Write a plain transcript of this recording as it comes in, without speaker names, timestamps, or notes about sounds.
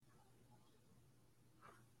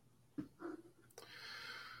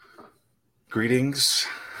Greetings.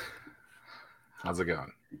 How's it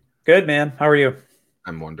going? Good, man. How are you?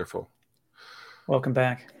 I'm wonderful. Welcome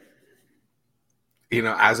back.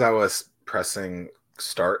 As I was pressing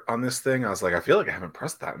start on this thing, I was like, I feel like I haven't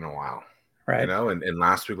pressed that in a while. Right. And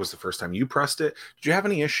last week was the first time you pressed it. Did you have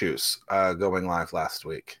any issues going live last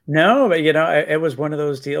week? No, but it was one of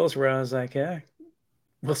those deals where I was like, yeah,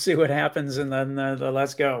 we'll see what happens, and then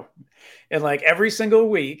let's go. And like every single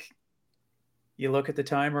week, you look at the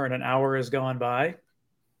timer, and an hour has gone by,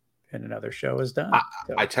 and another show is done.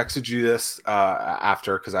 I texted you this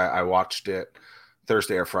after because I watched it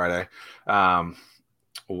Thursday or Friday.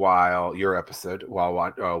 While your episode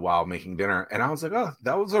while making dinner, and I was like, oh,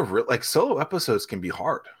 that was a real solo episodes can be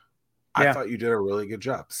hard. I thought you did a really good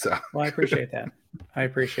job. So well, I appreciate that. I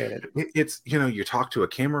appreciate it. It's you talk to a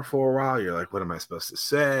camera for a while, you're like, what am I supposed to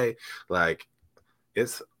say? Like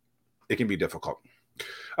it can be difficult.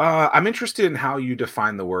 I'm interested in how you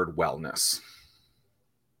define the word wellness.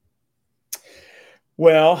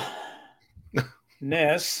 Well,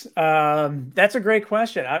 Ness, that's a great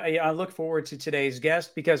question. I look forward to today's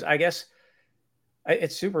guest because I guess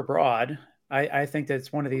it's super broad. I think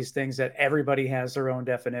that's one of these things that everybody has their own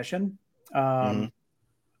definition. Wellness,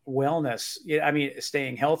 I mean,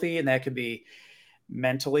 staying healthy, and that could be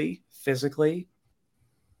mentally, physically,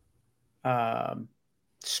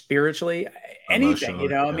 spiritually,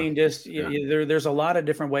 anything. I mean, just there's a lot of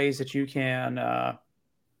different ways that you can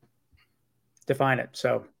define it.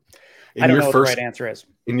 So I don't know what the right answer is.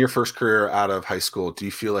 In your first career out of high school, do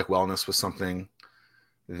you feel like wellness was something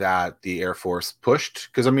that the Air Force pushed?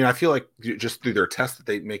 Because I mean, I feel like just through their tests that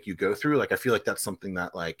they make you go through, like I feel like that's something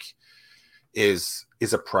that is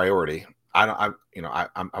a priority. I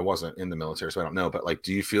wasn't in the military, so I don't know. But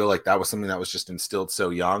do you feel like that was something that was just instilled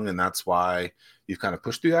so young, and that's why you've kind of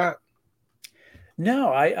pushed through that?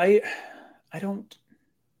 No, I don't.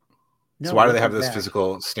 So why do they have those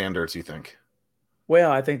physical standards, you think?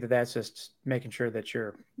 Well, I think that's just making sure that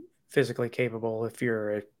you're physically capable if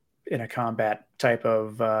you're in a combat type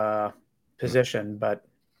of position. But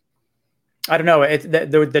I don't know.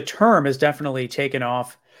 The term has definitely taken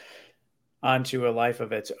off onto a life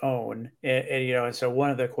of its own. And so one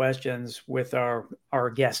of the questions with our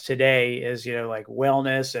guest today is, like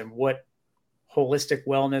wellness and what holistic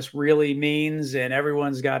wellness really means. And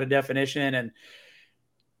everyone's got a definition. And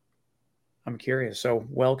I'm curious. So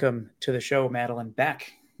welcome to the show, Madeline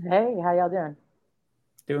Beck. Hey, how y'all doing?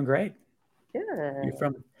 Doing great. Good.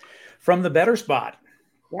 You're from the Better Spot.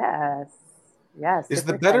 Yes. Is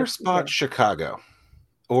the Better Spot Chicago?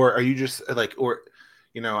 Or are you just I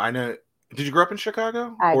know, did you grow up in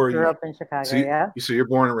Chicago? I grew up in Chicago, So you're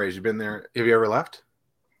born and raised. You've been there. Have you ever left?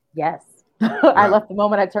 Yes. Wow. I left the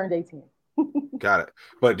moment I turned 18. Got it.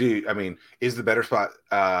 But is the Better Spot,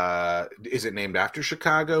 is it named after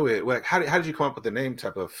Chicago? How did you come up with the name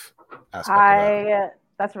type of aspect?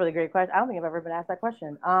 That's a really great question. I don't think I've ever been asked that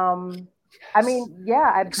question. I mean,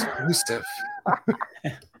 yeah. Exclusive.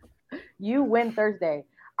 You win Thursday.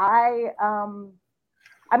 I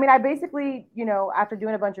basically, after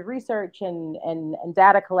doing a bunch of research and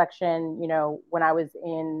data collection, when I was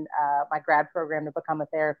in my grad program to become a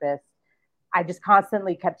therapist, I just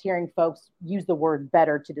constantly kept hearing folks use the word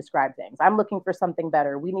better to describe things. I'm looking for something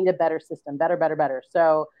better. We need a better system, better.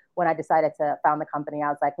 So when I decided to found the company, I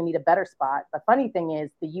was like, we need a Better Spot. The funny thing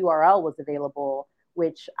is the URL was available,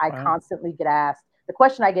 which I constantly get asked. The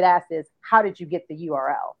question I get asked is, how did you get the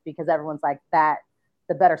URL? Because everyone's like, the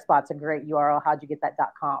Better Spot's a great URL. How'd you get that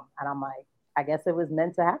 .com? And I'm like, I guess it was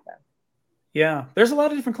meant to happen. Yeah. There's a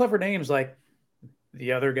lot of different clever names, like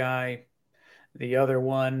the other guy, the other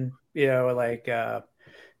one, I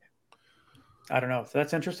don't know. So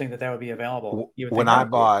that's interesting that would be available. When I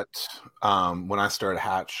started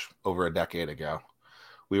Hatch over a decade ago,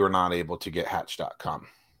 we were not able to get Hatch.com.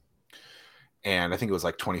 And I think it was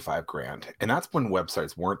like $25,000. And that's when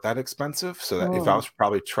websites weren't that expensive. So that if I was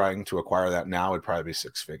probably trying to acquire that now, it'd probably be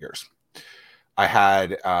six figures. I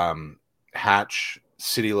had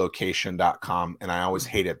hatchcitylocation.com, and I always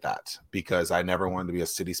hated that because I never wanted to be a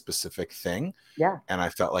city specific thing. Yeah. And I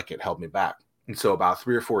felt like it held me back. And so about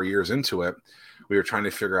 3 or 4 years into it, we were trying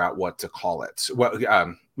to figure out what to call it. So,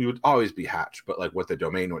 we would always be Hatch, but what the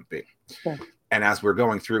domain would be. Yeah. And as we're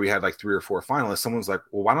going through, we had 3 or 4 finalists. Someone's like,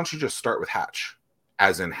 well, why don't you just start with Hatch?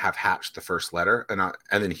 As in have Hatch the first letter. And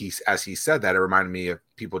then as he said that, it reminded me of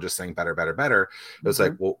people just saying better. It was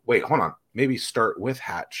like, well, wait, hold on. Maybe start with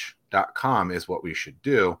Hatch.com is what we should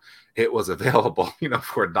do. It was available,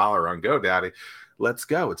 for $1 on GoDaddy. Let's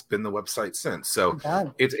go. It's been the website since. So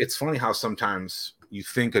it's funny how sometimes you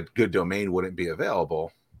think a good domain wouldn't be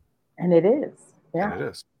available. And it is. Yeah. And it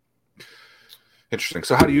is. Interesting.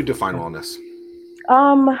 So how do you define wellness?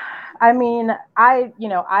 I mean,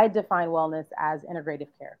 I define wellness as integrative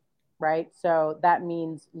care, right? So that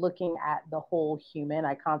means looking at the whole human.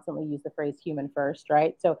 I constantly use the phrase human first,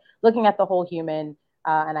 right? So looking at the whole human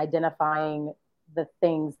and identifying the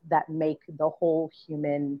things that make the whole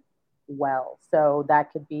human well. So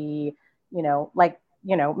that could be,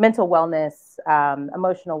 mental wellness,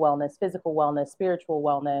 emotional wellness, physical wellness, spiritual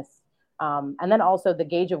wellness. And then also the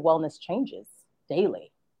gauge of wellness changes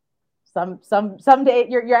daily. Some day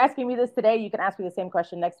you're asking me this today, you can ask me the same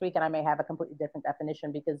question next week and I may have a completely different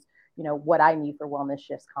definition because what I need for wellness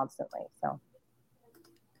shifts constantly. So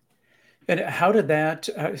and how did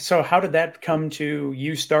that come to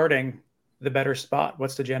you starting the Better Spot?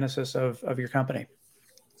 What's the genesis of your company?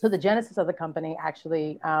 So the genesis of the company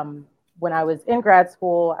actually, when I was in grad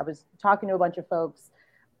school, I was talking to a bunch of folks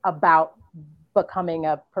about becoming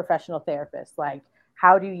a professional therapist. Like,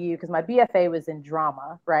 how do you, because my BFA was in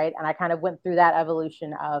drama, right? And I kind of went through that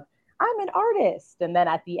evolution of, I'm an artist. And then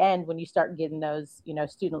at the end, when you start getting those,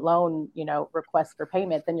 student loan, requests for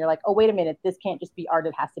payment, then you're like, oh, wait a minute, this can't just be art.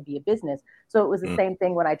 It has to be a business. So it was the same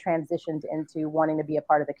thing when I transitioned into wanting to be a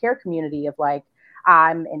part of the care community of like,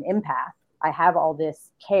 I'm an empath. I have all this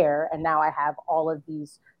care and now I have all of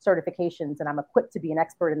these certifications and I'm equipped to be an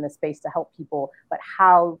expert in this space to help people. But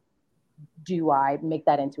how do I make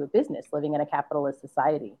that into a business living in a capitalist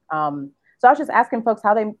society? So I was just asking folks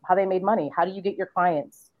how they made money. How do you get your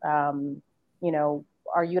clients? Are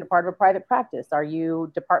you a part of a private practice? Are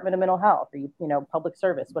you Department of Mental Health? Are you, public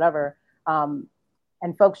service, whatever?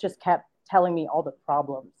 And folks just kept telling me all the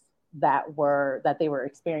problems that they were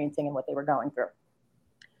experiencing and what they were going through.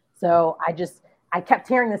 So I kept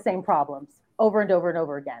hearing the same problems over and over and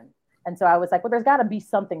over again. And so I was like, well, there's got to be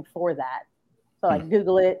something for that. So I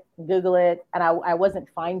Google it, and I wasn't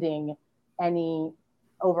finding any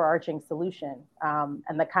overarching solution.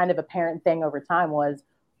 And the kind of apparent thing over time was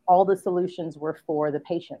all the solutions were for the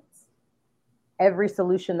patients. Every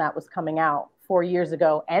solution that was coming out 4 years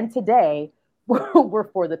ago and today were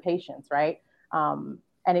for the patients, right? And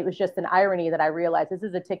it was just an irony that I realized this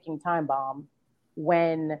is a ticking time bomb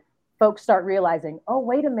when folks start realizing, oh,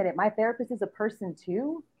 wait a minute, my therapist is a person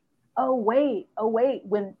too. Oh, wait,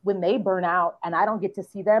 when they burn out and I don't get to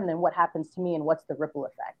see them, then what happens to me and what's the ripple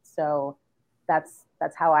effect? So that's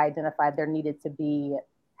how I identified there needed to be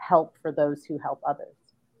help for those who help others.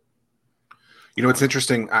 It's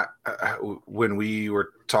interesting. When we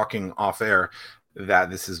were talking off air, that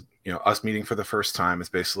this is, us meeting for the first time. It's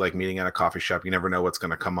basically like meeting at a coffee shop. You never know what's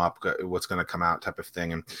going to come up, what's going to come out type of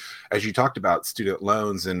thing. And as you talked about student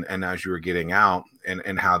loans and as you were getting out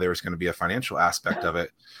and how there was going to be a financial aspect of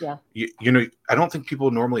it. Yeah. I don't think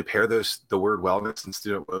people normally pair the word wellness and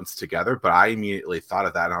student loans together, but I immediately thought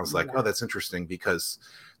of that. And I was like, oh, that's interesting because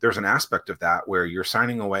there's an aspect of that where you're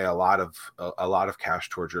signing away a lot of cash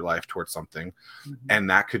towards your life, towards something. And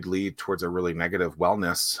that could lead towards a really negative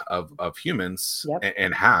wellness of humans. Yep.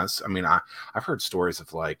 And has, I mean, I've heard stories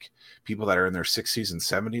of like people that are in their 60s and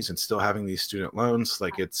 70s and still having these student loans.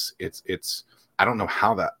 Like it's, I don't know.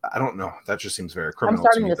 That just seems very criminal.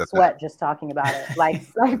 I'm starting to sweat just talking about it. Like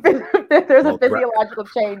there's a physiological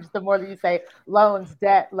change the more that you say loans,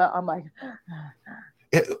 debt. I'm like,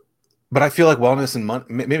 but I feel like wellness and money,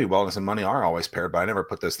 maybe wellness and money are always paired, but I never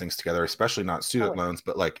put those things together, especially not student loans.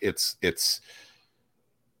 But like it's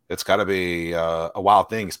got to be a wild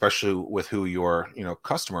thing, especially with who your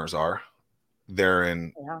customers are.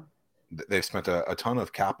 They've spent a ton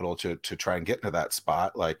of capital to try and get into that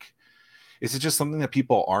spot. Like, is it just something that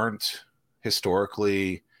people aren't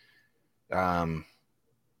historically had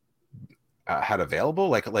available?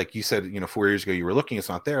 Like you said, 4 years ago you were looking, it's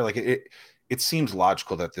not there. Like it seems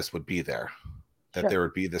logical that this would be there, that there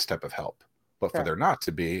would be this type of help, but for there not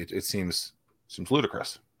to be, it seems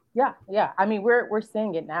ludicrous. Yeah. I mean, we're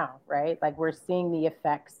seeing it now, right? Like we're seeing the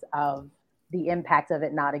effects of the impact of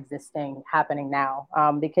it not existing happening now,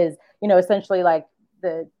 because essentially, like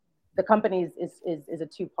the company is a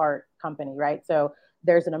two-part company, right? So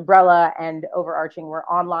there's an umbrella and overarching. We're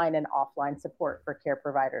online and offline support for care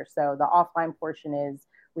providers. So the offline portion is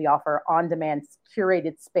we offer on-demand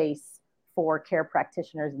curated space for care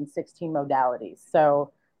practitioners in 16 modalities.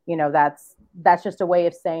 So that's just a way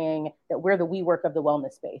of saying that we're the WeWork of the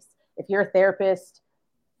wellness space. If you're a therapist,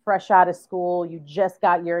 fresh out of school, you just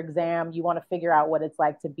got your exam, you want to figure out what it's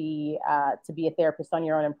like to be a therapist on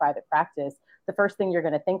your own in private practice, the first thing you're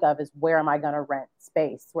going to think of is, where am I going to rent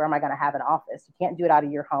space? Where am I going to have an office? You can't do it out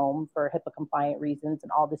of your home for HIPAA compliant reasons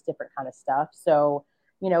and all this different kind of stuff. So,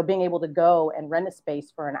 being able to go and rent a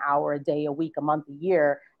space for an hour, a day, a week, a month, a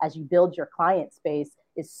year, as you build your client space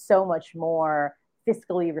is so much more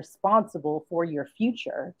fiscally responsible for your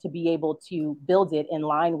future to be able to build it in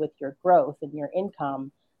line with your growth and your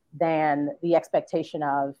income than the expectation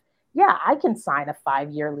of, yeah, I can sign a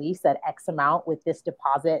 5-year lease at X amount with this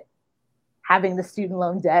deposit, having the student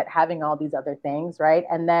loan debt, having all these other things, right?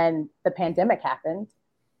 And then the pandemic happened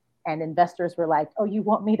and investors were like, oh, you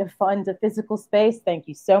want me to fund a physical space? Thank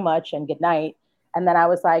you so much and good night. And then I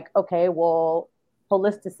was like, okay, well,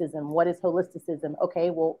 holisticism. What is holisticism?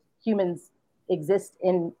 Okay, well, humans exist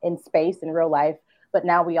in space in real life, but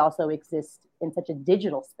now we also exist in such a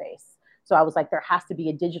digital space. So I was like, there has to be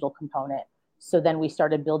a digital component. So then we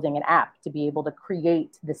started building an app to be able to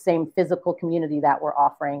create the same physical community that we're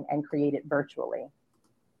offering and create it virtually.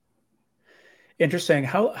 Interesting.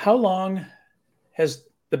 How long has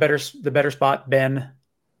the Better Spot been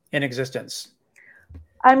in existence?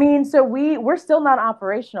 I mean, so we're still not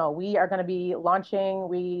operational. We are going to be launching.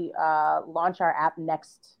 We launch our app not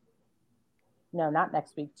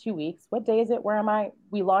next week, 2 weeks. What day is it? Where am I?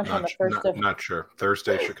 We launch on the first of. Not sure.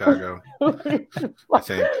 Thursday, Chicago. I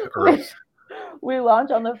think. We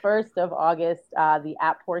launch on the 1st of August, the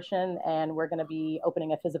app portion, and we're going to be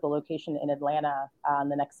opening a physical location in Atlanta in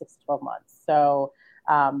the next 6 to 12 months. So,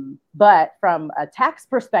 but from a tax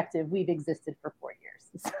perspective, we've existed for 4 years.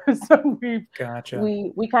 So we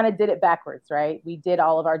kind of did it backwards, right? We did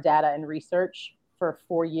all of our data and research for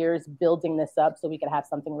 4 years, building this up so we could have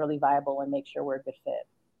something really viable and make sure we're a good fit.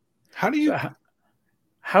 How did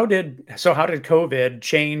COVID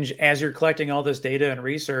change as you're collecting all this data and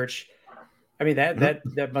research? I mean,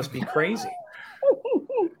 that must be crazy.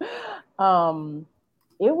 It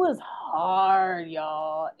was hard,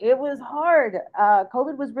 y'all. It was hard.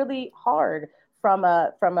 COVID was really hard from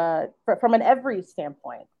an every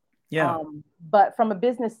standpoint. Yeah. But from a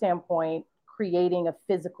business standpoint, creating a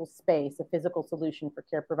physical space, a physical solution for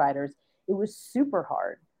care providers, it was super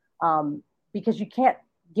hard because you can't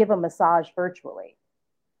give a massage virtually.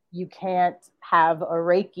 You can't have a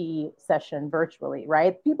Reiki session virtually,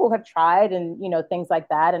 right? People have tried and, things like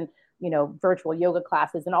that. And, virtual yoga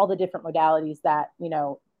classes and all the different modalities that,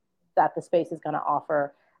 that the space is going to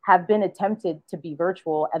offer have been attempted to be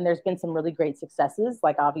virtual. And there's been some really great successes,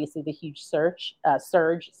 like obviously the huge surge,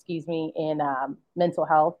 in mental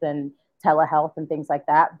health and telehealth and things like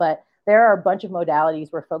that. But there are a bunch of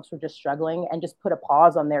modalities where folks were just struggling and just put a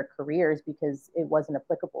pause on their careers because it wasn't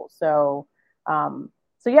applicable. So,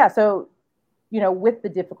 with the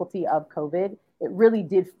difficulty of COVID, it really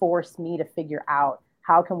did force me to figure out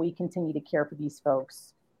how can we continue to care for these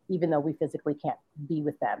folks, even though we physically can't be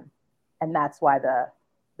with them. And that's why the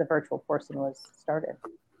virtual portion was started.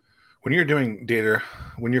 When you're doing data,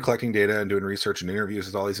 when you're collecting data and doing research and interviews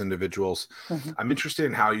with all these individuals, I'm interested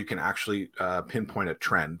in how you can actually pinpoint a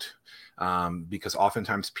trend because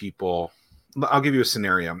oftentimes people, I'll give you a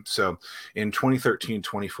scenario. So in 2013,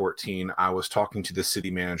 2014, I was talking to the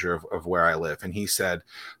city manager of where I live, and he said,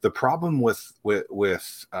 the problem with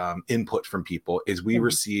input from people is we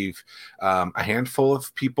receive a handful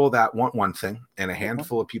of people that want one thing and a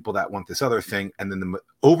handful of people that want this other thing. And then the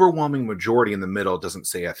overwhelming majority in the middle doesn't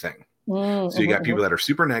say a thing. So you got people that are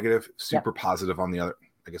super negative, super positive on the other,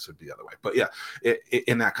 I guess it would be the other way, but yeah,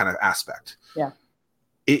 in that kind of aspect. Yeah.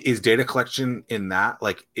 Is data collection in that,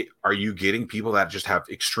 are you getting people that just have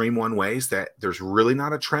extreme one ways that there's really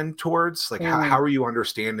not a trend towards? How are you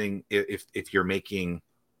understanding if you're making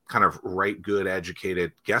kind of good,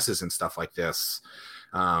 educated guesses and stuff like this?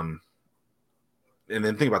 And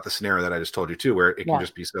then think about the scenario that I just told you too, where it can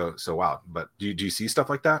just be so wild. But do you see stuff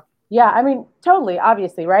like that? Yeah, I mean, totally,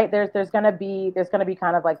 obviously, right? There's gonna be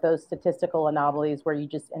kind of like those statistical anomalies where you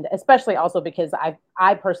just, and especially also because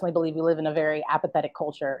I personally believe we live in a very apathetic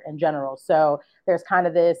culture in general. So there's kind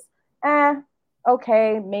of this,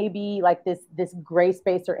 okay, maybe like this gray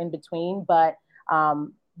space or in between. But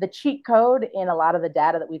the cheat code in a lot of the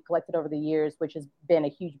data that we've collected over the years, which has been a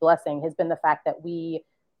huge blessing, has been the fact that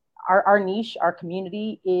our niche, our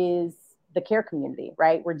community is the care community,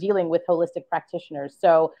 right? We're dealing with holistic practitioners.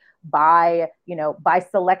 So by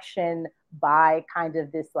selection, by kind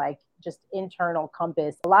of this just internal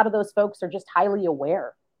compass, a lot of those folks are just highly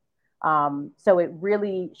aware. So it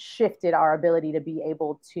really shifted our ability to be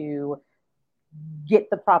able to get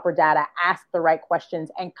the proper data, ask the right questions,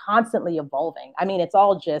 and constantly evolving. I mean, it's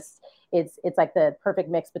all just, it's like the perfect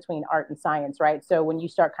mix between art and science, right? So when you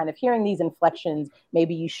start kind of hearing these inflections,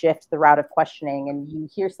 maybe you shift the route of questioning and you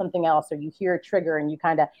hear something else, or you hear a trigger and you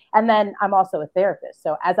and then I'm also a therapist.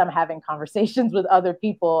 So as I'm having conversations with other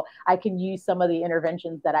people, I can use some of the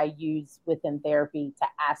interventions that I use within therapy to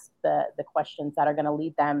ask the questions that are going to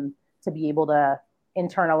lead them to be able to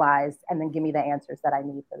internalize and then give me the answers that I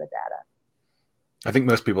need for the data. I think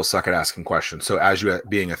most people suck at asking questions. So as you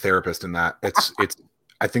being a therapist in that, it's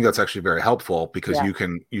I think that's actually very helpful because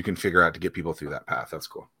Yeah. you can figure out to get people through that path. That's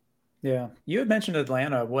cool. Yeah. You had mentioned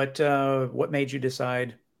Atlanta. What made you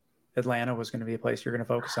decide Atlanta was going to be a place you're going to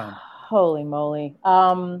focus on? Holy moly.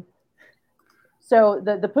 So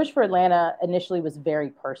the push for Atlanta initially was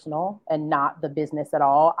very personal and not the business at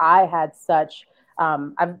all. I had such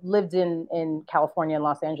I've lived in California and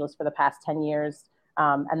Los Angeles for the past 10 years.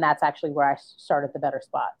 And that's actually where I started the Better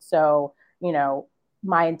Spot. So, you know,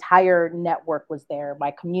 my entire network was there, my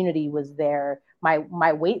community was there,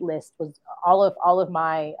 my wait list was all of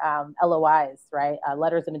my LOIs, right?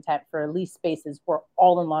 Letters of intent for lease spaces were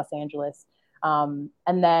all in Los Angeles. And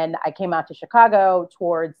then I came out to Chicago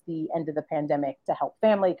towards the end of the pandemic to help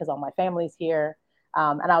family because all my family's here.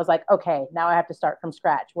 And I was like, okay, now I have to start from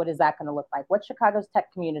scratch. What is that going to look like? What's Chicago's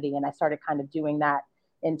tech community? And I started kind of doing that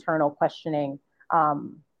internal questioning.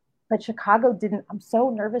 But Chicago didn't, I'm so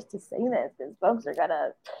nervous to say this because folks are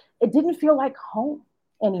gonna, it didn't feel like home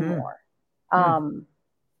anymore. And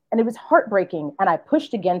it was heartbreaking. And I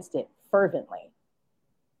pushed against it fervently.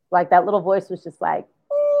 Like that little voice was just like,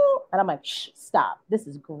 and I'm like, shh, stop. This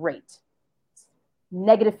is great.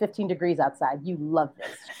 Negative 15 degrees outside. You love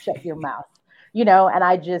this. Shut your mouth. You know, and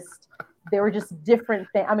there were just different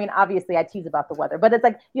things. I mean, obviously I tease about the weather, but it's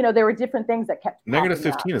like, you know, there were different things that kept negative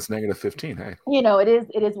 15 is negative 15. Hey, you know, it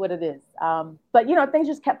is what it is. But you know, things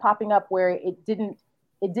just kept popping up where it didn't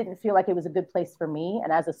feel like it was a good place for me.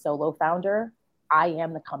 And as a solo founder, I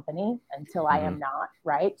am the company until I am not,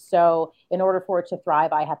 right? So in order for it to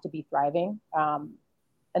thrive, I have to be thriving.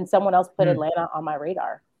 And someone else put Atlanta on my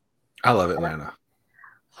radar. I love Atlanta.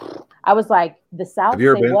 I was like, the South. Have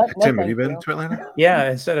you ever been? What? Tim, No, have you been you. to Atlanta? Yeah,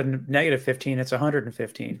 instead of negative 15, it's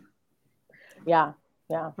 115. Yeah.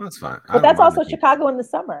 Well, that's fine. But that's also Chicago in the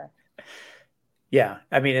summer. Yeah,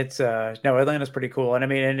 I mean it's no, Atlanta's pretty cool, and I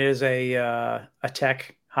mean it is a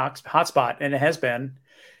tech hotspot, and it has been,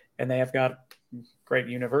 and they have got great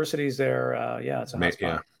universities there. Yeah, it's a hotspot.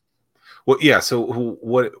 Yeah. Well, yeah. So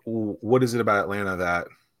what is it about Atlanta that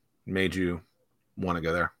made you want to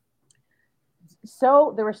go there?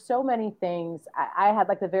 So there were so many things. I had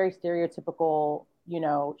like the very stereotypical, you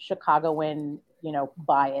know, Chicagoan, you know,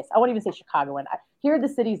 bias. I won't even say Chicagoan. Here are the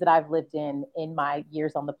cities that I've lived in my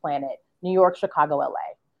years on the planet: New York, Chicago, LA.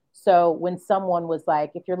 So when someone was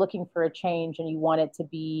like, if you're looking for a change and you want it to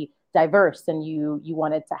be diverse and you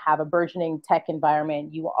want it to have a burgeoning tech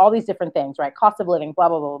environment, all these different things, right? Cost of living, blah,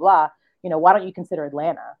 blah, blah, blah. You know, why don't you consider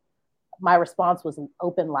Atlanta? My response was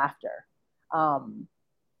open laughter.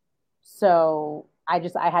 So I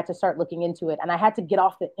had to start looking into it, and I had to get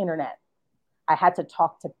off the internet. I had to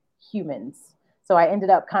talk to humans. So I ended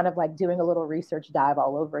up kind of like doing a little research dive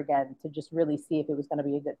all over again to just really see if it was going to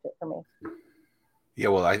be a good fit for me. Yeah,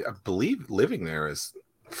 well, I believe living there is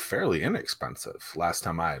fairly inexpensive last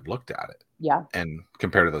time I had looked at it. Yeah. And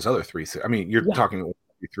compared to those other three cities, I mean, you're talking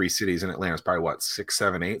 3 cities, and Atlanta's probably what, 6,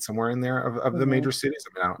 7, 8, somewhere in there of the major cities.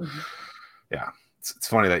 I mean, yeah, it's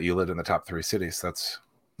funny that you lived in the top 3 cities. That's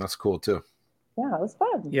cool too. Yeah, it was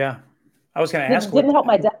fun. Yeah, I was going to ask. Didn't help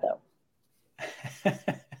my debt though.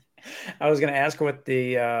 I was going to ask what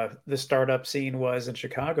the startup scene was in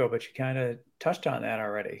Chicago, but you kind of touched on that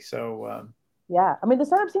already. So yeah, I mean the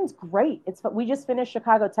startup scene's great. We just finished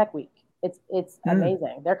Chicago Tech Week. It's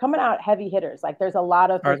amazing. They're coming out heavy hitters. Like there's been a lot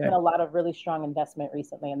of really strong investment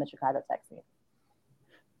recently in the Chicago tech scene.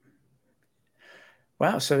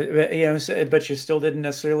 Wow. So you know, but you still didn't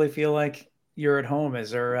necessarily feel like you're at home.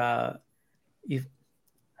 Is there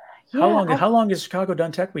how long has Chicago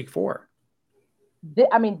done Tech Week for?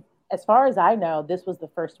 I mean, as far as I know, this was the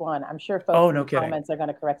first one. I'm sure folks in the comments are going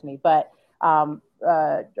to correct me, but for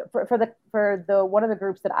the one of the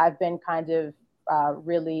groups that I've been kind of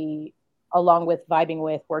really along with vibing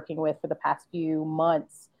with, working with for the past few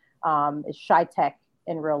months is ChiTech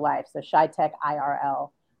in real life. So ChiTech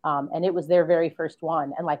IRL. And it was their very first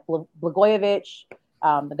one. And like Blagojevich,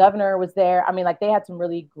 the governor was there. I mean, like they had some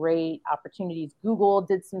really great opportunities. Google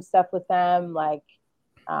did some stuff with them. Like,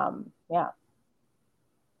 yeah.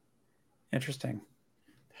 Interesting.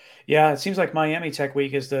 Yeah, it seems like Miami Tech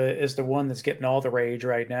Week is the one that's getting all the rage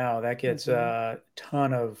right now. That gets a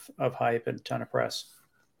ton of hype and a ton of press.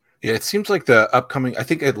 Yeah, it seems like the upcoming. I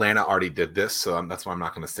think Atlanta already did this, so that's why I'm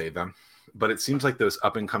not going to say them. But it seems like those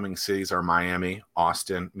up and coming cities are Miami,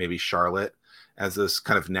 Austin, maybe Charlotte, as those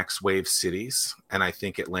kind of next wave cities. And I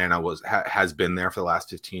think Atlanta has been there for the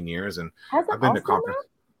last 15 years. And I've been to conference.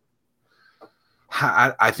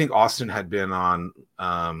 I think Austin had been on.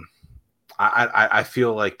 I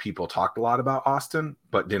feel like people talked a lot about Austin,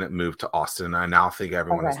 but didn't move to Austin. I now think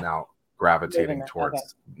everyone is now gravitating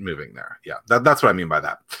towards moving there. Yeah, that's what I mean by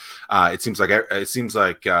that. It seems like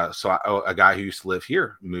a guy who used to live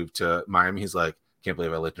here moved to Miami. He's like, can't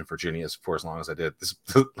believe I lived in Virginia for as long as I did. This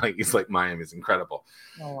like he's like, Miami is incredible.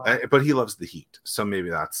 Oh, wow. But he loves the heat, so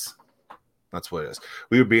maybe that's what it is.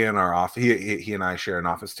 We would be in our office. He and I share an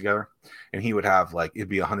office together, and he would have like it'd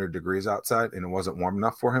be 100 degrees outside, and it wasn't warm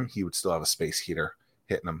enough for him. He would still have a space heater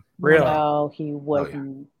hitting him. Really? No, he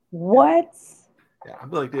wouldn't. What? Yeah,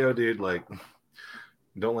 I'd be like, yo, dude, like,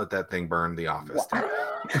 don't let that thing burn the office.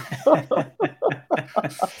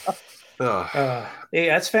 Yeah,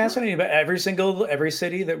 that's fascinating. But every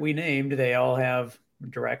city that we named, they all have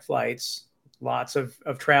direct flights, lots of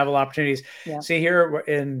travel opportunities. Yeah. See, here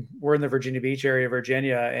we're in the Virginia Beach area,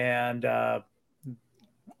 Virginia, and our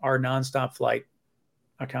nonstop flight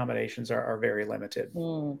accommodations are very limited.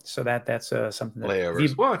 So that's something that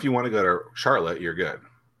layovers. Well, if you want to go to Charlotte, you're good.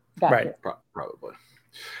 Right. Probably.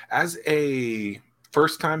 As a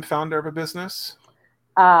first-time founder of a business?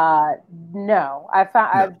 No. I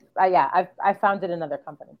founded another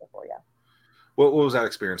company before, yeah. What was that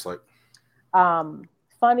experience like?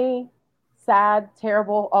 Funny, sad,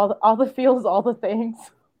 terrible, all the feels, all the things.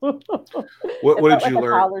 What did you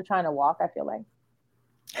learn? A toddler trying to walk, I feel like.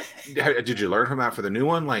 Did you learn from that for the new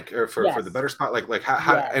one, like, or for the better spot, like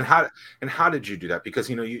how and how did you do that? Because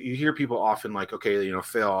you hear people often like, okay,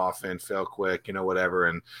 fail often, fail quick, whatever,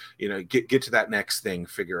 and get to that next thing,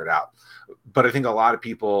 figure it out. But I think a lot of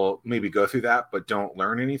people maybe go through that but don't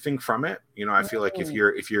learn anything from it. I feel like if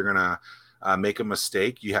you're gonna make a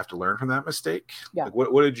mistake, you have to learn from that mistake. Yeah. Like,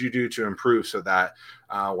 what did you do to improve so that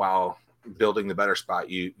while building the better spot,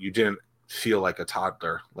 you didn't feel like a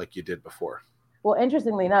toddler like you did before? Well,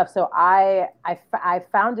 interestingly enough, so I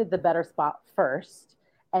founded the Better Spot first,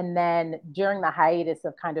 and then during the hiatus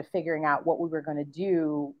of kind of figuring out what we were going to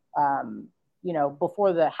do,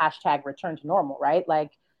 before the hashtag return to normal, right? Like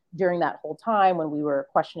during that whole time when we were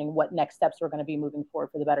questioning what next steps were going to be moving forward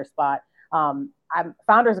for the Better Spot,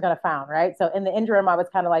 founders are going to found, right? So in the interim, I was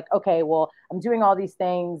kind of like, okay, well, I'm doing all these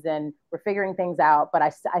things and we're figuring things out, but I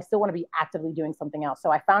still want to be actively doing something else.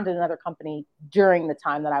 So I founded another company during the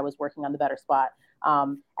time that I was working on the Better Spot.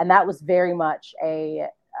 And that was very much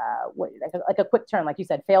like a quick turn, like you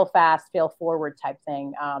said, fail fast, fail forward type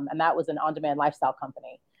thing. And that was an on-demand lifestyle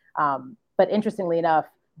company. But interestingly enough,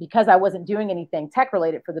 because I wasn't doing anything tech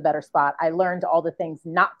related for the Better Spot, I learned all the things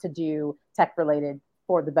not to do tech related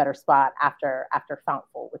for the Better Spot after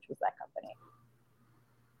Fountful, which was that company.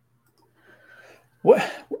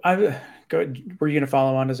 Were you going to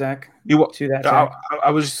follow on to Zach? To that? I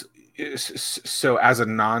was. So as a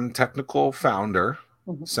non-technical founder,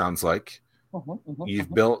 sounds like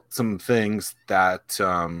you've built some things that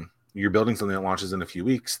you're building something that launches in a few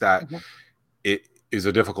weeks that it is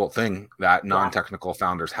a difficult thing that non-technical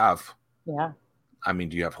founders have. Yeah. I mean,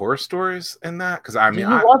 do you have horror stories in that? Because do you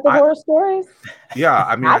want the horror stories? Yeah,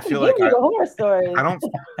 I mean, I feel like the horror stories. I don't.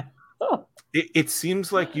 It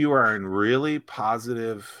seems like you are in really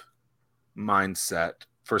positive mindset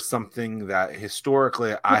for something that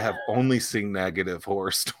historically I have only seen negative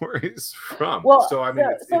horror stories from. Well, so I mean,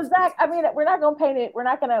 so Zach, I mean, we're not going to paint it. We're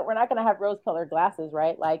not going to have rose-colored glasses,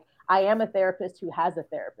 right? Like, I am a therapist who has a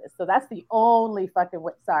therapist, so that's the only but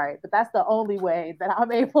that's the only way that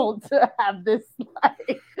I'm able to have this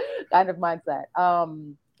like kind of mindset.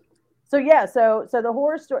 So the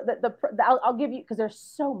horror story, I'll give you, because there's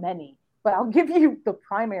so many, but I'll give you the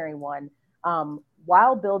primary one.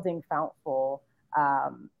 While building Fountful,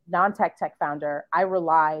 non-tech founder, I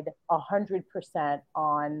relied 100%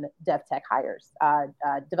 on dev tech hires,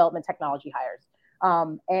 development technology hires.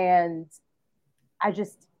 And I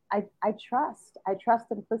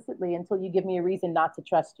trust implicitly until you give me a reason not to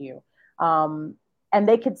trust you. And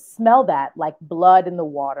they could smell that like blood in the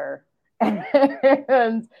water.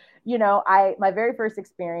 And, my very first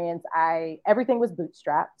experience, everything was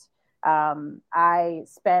bootstrapped. I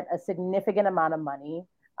spent a significant amount of money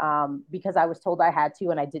because I was told I had to,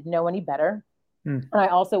 and I didn't know any better. And I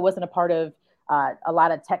also wasn't a part of a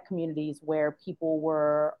lot of tech communities where people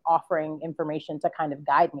were offering information to kind of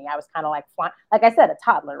guide me. I was kind of like I said, a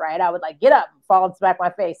toddler, right? I would like get up and fall and smack my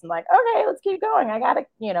face and like, okay, let's keep going. I got to,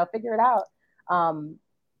 figure it out.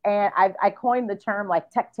 And I coined the term like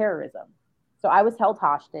tech terrorism. So I was held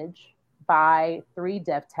hostage by 3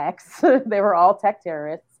 dev techs. They were all tech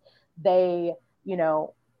terrorists. They,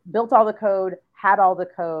 built all the code, had all the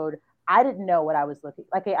code. I didn't know what I was looking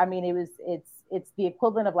like. I mean, it's the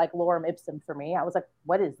equivalent of like lorem ipsum for me. I was like,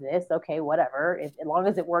 what is this? Okay, whatever. As long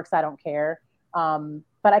as it works, I don't care.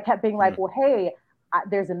 But I kept being like, well, hey,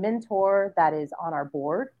 there's a mentor that is on our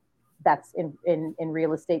board that's in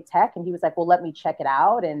real estate tech. And he was like, well, let me check it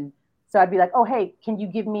out. And So I'd be like, oh, hey, can you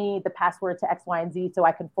give me the password to X, Y, and Z so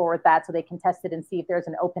I can forward that so they can test it and see if there's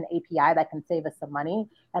an open API that can save us some money?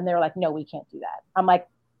 And they're like, no, we can't do that. I'm like,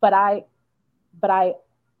 but I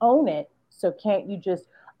own it. So can't you just,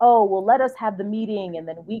 oh, well, let us have the meeting and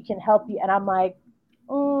then we can help you. And I'm like,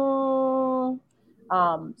 so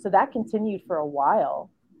that continued for a while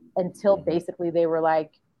until basically they were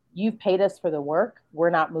like, you've paid us for the work. We're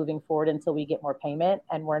not moving forward until we get more payment.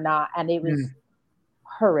 And we're not. And it was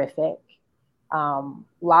horrific.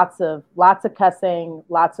 Lots of cussing,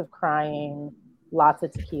 lots of crying, lots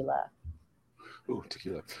of tequila. Ooh,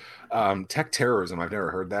 tequila. Tech terrorism. I've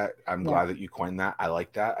never heard that. I'm glad that you coined that. I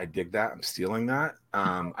like that. I dig that. I'm stealing that.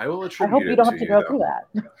 I will attribute. I hope you don't have to go through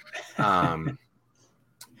that.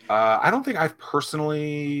 I don't think I've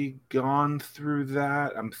personally gone through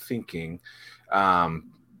that. I'm thinking. I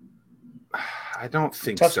don't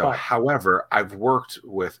think so. Spot. However, I've worked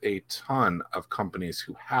with a ton of companies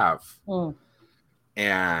who have,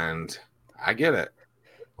 and I get it.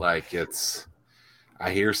 Like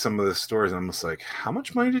I hear some of the stories. I'm just like, how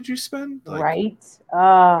much money did you spend? Like, right?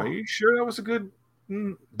 Are you sure that was a good?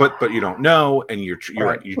 But you don't know, and you're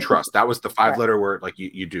right. You trust. That was the 5-letter word. Like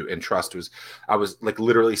you do, and trust was. I was like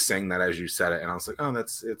literally saying that as you said it, and I was like, oh,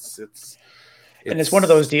 and it's one of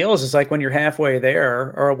those deals. It's like when you're halfway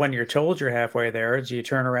there, or when you're told you're halfway there, do you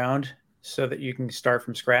turn around so that you can start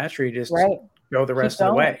from scratch, or you just go the rest of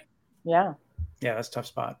the way? Yeah, that's a tough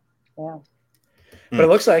spot. Yeah. But it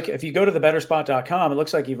looks like if you go to thebetterspot.com, it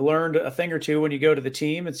looks like you've learned a thing or two when you go to the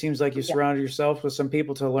team. It seems like you surrounded yourself with some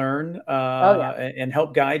people to learn and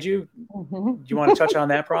help guide you. Do you want to touch on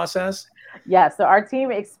that process? Yeah. So our team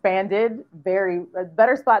expanded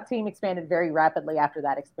Better Spot team expanded very rapidly after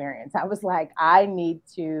that experience. I was like, I need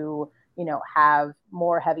to, have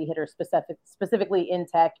more heavy hitters specifically in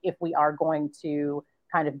tech if we are going to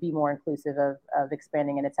kind of be more inclusive of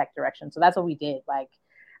expanding in a tech direction. So that's what we did. Like,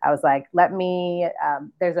 I was like,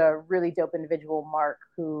 there's a really dope individual, Mark,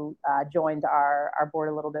 who joined our board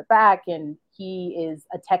a little bit back, and he is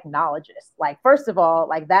a technologist. Like, first of all,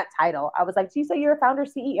 like that title, I was like, do you say you're a founder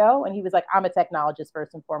CEO? And he was like, I'm a technologist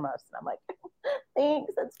first and foremost. And I'm like,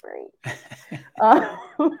 thanks, that's great.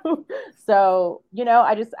 So,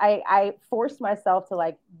 I forced myself to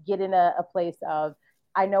like get in a place of,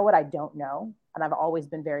 I know what I don't know. And I've always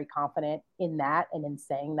been very confident in that and in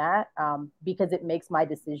saying that because it makes my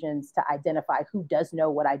decisions to identify who does know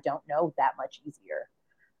what I don't know that much easier.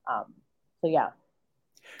 So, yeah.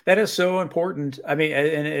 That is so important. I mean,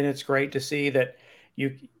 and it's great to see that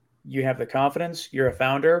you have the confidence, you're a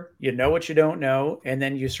founder, you know what you don't know, and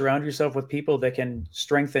then you surround yourself with people that can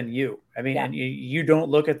strengthen you. I mean, and you don't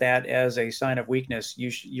look at that as a sign of weakness.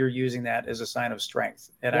 You're using that as a sign of strength.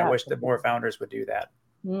 And I wish that more founders would do that.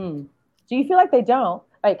 Do you feel like they don't?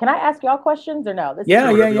 Like, can I ask y'all questions or no?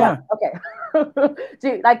 Yeah. Okay.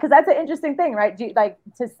 Because that's an interesting thing, right? Do you, like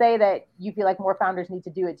to say that you feel like more founders need to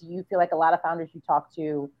do it? Do you feel like a lot of founders you talk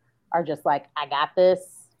to are just like, I got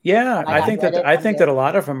this? Yeah, I think that a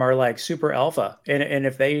lot of them are like super alpha, and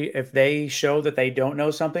if they show that they don't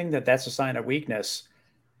know something, that's a sign of weakness,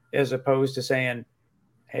 as opposed to saying,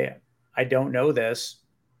 hey, I don't know this,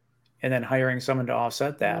 and then hiring someone to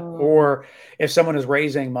offset that. Or if someone is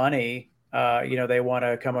raising money, they want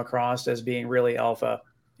to come across as being really alpha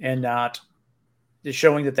and not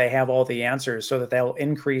showing that they have all the answers so that they'll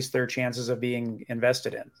increase their chances of being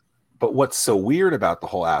invested in. But what's so weird about the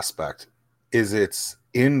whole aspect is it's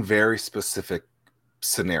in very specific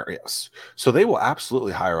scenarios. So they will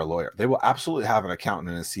absolutely hire a lawyer. They will absolutely have an accountant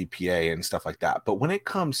and a CPA and stuff like that. But when it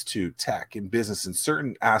comes to tech and business and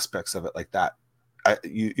certain aspects of it like that,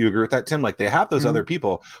 you agree with that, Tim? Like they have those other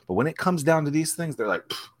people, but when it comes down to these things, they're like,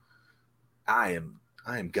 I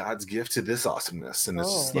am God's gift to this awesomeness, and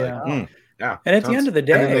it's just like, yeah. And at the end of the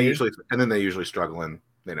day, and then they usually struggle and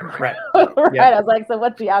they never make it. Right. I was like, so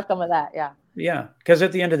what's the outcome of that? Yeah. Yeah, because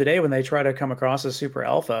at the end of the day, when they try to come across as super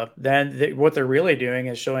alpha, then what they're really doing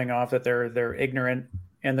is showing off that they're ignorant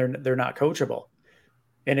and they're not coachable.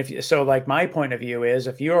 And like my point of view is,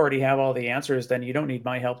 if you already have all the answers, then you don't need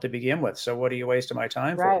my help to begin with. So what are you wasting my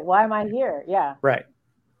time for? Right. Why am I here? Yeah. Right.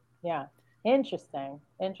 Yeah. Interesting.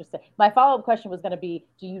 My follow-up question was going to be,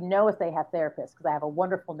 do you know if they have therapists? Because I have a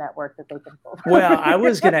wonderful network that they can pull. Well, I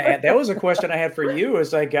was going to add, that was a question I had for you.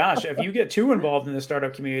 Is like, gosh, if you get too involved in the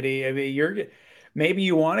startup community, I mean, maybe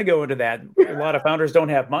you want to go into that. A lot of founders don't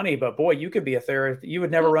have money, but boy, you could be a therapist. You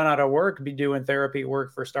would never run out of work, be doing therapy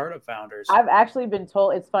work for startup founders. I've actually been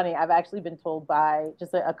told, it's funny. I've actually been told by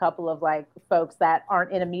just a couple of like folks that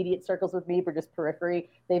aren't in immediate circles with me, but just periphery.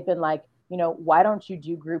 They've been like, why don't you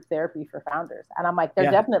do group therapy for founders? And I'm like, there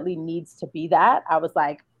definitely needs to be that. I was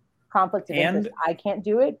like, conflict of interest. I can't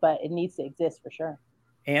do it, but it needs to exist for sure.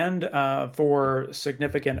 And for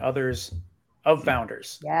significant others of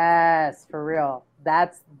founders. Yes, for real.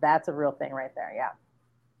 That's a real thing right there. Yeah.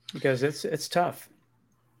 Because it's tough.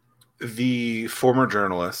 The former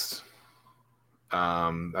journalist,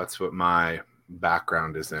 that's what my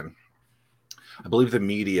background is in. I believe the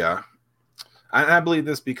media, and I believe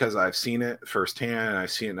this because I've seen it firsthand and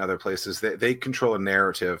I've seen it in other places, they control a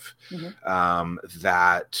narrative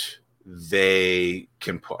that they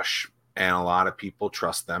can push. And a lot of people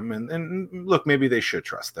trust them. And look, maybe they should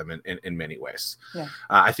trust them in many ways. Yeah.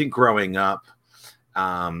 I think growing up,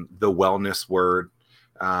 the wellness word,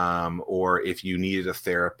 or if you needed a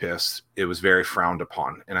therapist, it was very frowned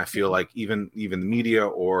upon. And I feel like even the media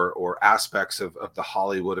or aspects of the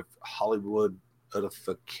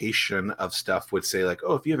Hollywoodification of stuff would say like,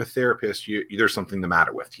 oh, if you have a therapist, there's something the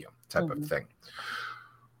matter with you, type of thing.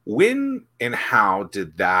 When and how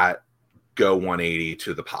did that go 180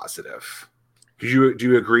 to the positive? Do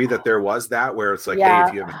you agree that there was that where it's like, hey,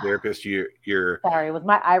 if you have a therapist, you're sorry, was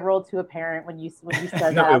my eye rolled too apparent when you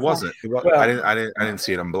said no, that? It wasn't. Well, I didn't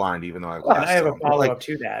see it. I'm blind, even though I have glasses. I have a follow-up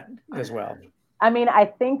to that as well. I mean, I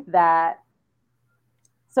think that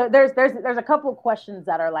so there's a couple of questions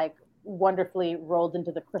that are like wonderfully rolled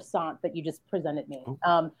into the croissant that you just presented me.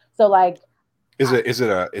 So like, is it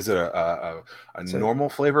a normal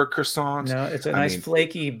flavor croissant? No, it's a nice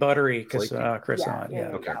flaky, buttery croissant. Yeah.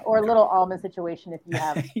 Okay. Or a little almond situation if you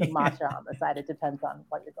have some matcha on the side. It depends on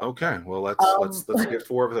what you're going. Okay. Well, let's get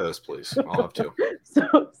 4 of those, please. I'll have 2.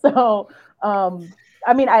 So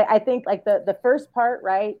I mean, I think like the first part,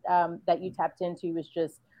 right, that you tapped into is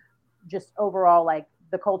just overall like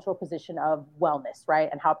the cultural position of wellness, right,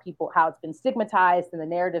 and how it's been stigmatized and the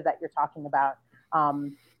narrative that you're talking about.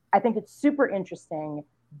 I think it's super interesting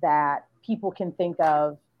that people can think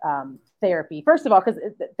of therapy. First of all, because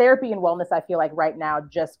therapy and wellness, I feel like right now,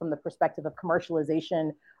 just from the perspective of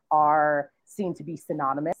commercialization, are seen to be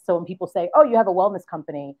synonymous. So when people say, oh, you have a wellness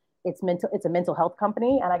company, it's a mental health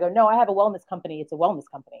company. And I go, no, I have a wellness company. It's a wellness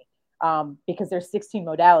company. Because there's 16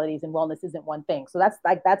 modalities and wellness isn't one thing. So that's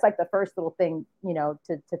like the first little thing, to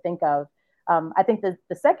think of. I think the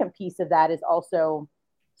second piece of that is also,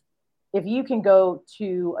 if you can go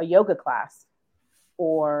to a yoga class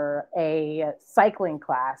or a cycling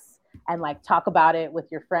class and like talk about it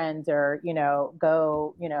with your friends, or, go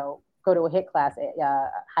to a HIIT class, a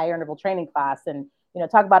higher interval training class, and,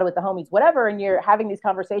 talk about it with the homies, whatever. And you're having these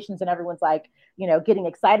conversations and everyone's like, getting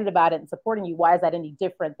excited about it and supporting you. Why is that any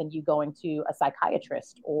different than you going to a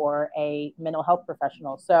psychiatrist or a mental health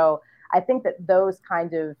professional? So I think that those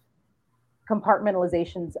kind of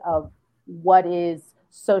compartmentalizations of what is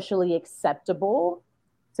socially acceptable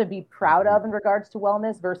to be proud of in regards to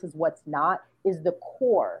wellness versus what's not is the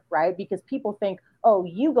core, right? Because people think, oh,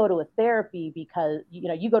 you go to a therapy because,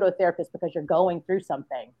 you go to a therapist because you're going through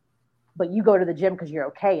something, but you go to the gym because you're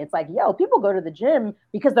okay. It's like, yo, people go to the gym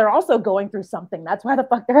because they're also going through something. That's why the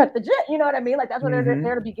fuck they're at the gym. You know what I mean? Like that's what they're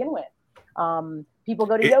there to begin with. People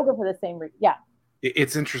go to yoga for the same reason. Yeah.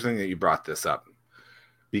 It's interesting that you brought this up,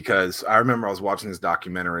 because I remember I was watching this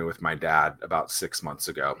documentary with my dad about 6 months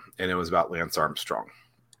ago, and it was about Lance Armstrong.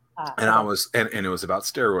 And I was, and it was about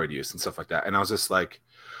steroid use and stuff like that. And I was just like,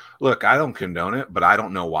 look, I don't condone it, but I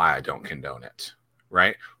don't know why I don't condone it.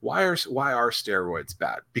 Right? Why are steroids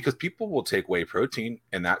bad? Because people will take whey protein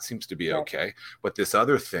and that seems to be okay. But this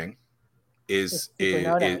other thing is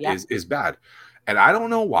bad. And I don't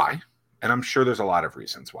know why. And I'm sure there's a lot of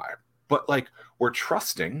reasons why. But like, we're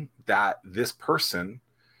trusting that this person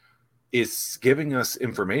is giving us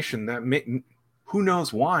information that who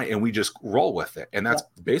knows why, and we just roll with it. And that's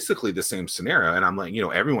basically the same scenario. And I'm like,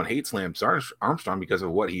 everyone hates Lance Armstrong because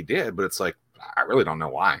of what he did, but it's like, I really don't know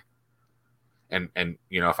why. And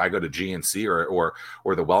if I go to GNC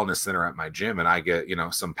or the wellness center at my gym and I get,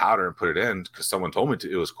 some powder and put it in because someone told me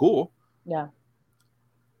to, it was cool. Yeah.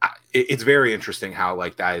 It's very interesting how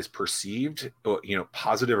like that is perceived,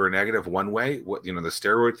 positive or negative one way, what, the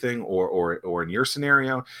steroid thing or in your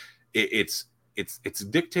scenario, it's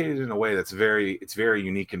dictated in a way that's very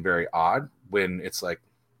unique and very odd, when it's like,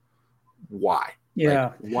 why?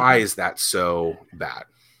 Yeah. Like, why is that so bad?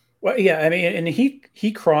 Well, yeah, I mean, and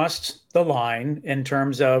he crossed the line in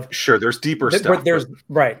terms of, sure, there's deeper stuff.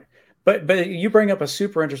 Right. But you bring up a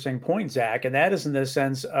super interesting point, Zach, and that is in the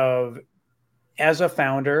sense of, as a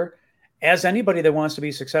founder, as anybody that wants to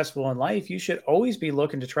be successful in life, you should always be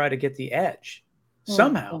looking to try to get the edge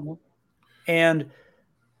somehow. Mm-hmm. And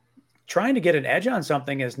trying to get an edge on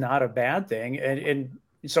something is not a bad thing. And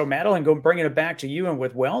so, Madeline, bringing it back to you and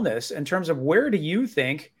with wellness, in terms of where do you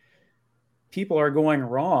think people are going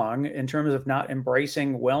wrong in terms of not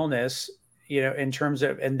embracing wellness, in terms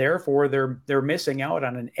of, and therefore they're missing out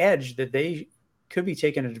on an edge that they could be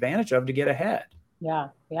taken advantage of to get ahead. Yeah.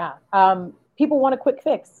 People want a quick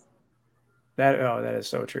fix. That is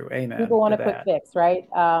so true. Amen. People want a quick fix, right?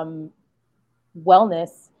 Wellness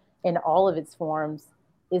in all of its forms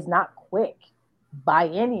is not quick by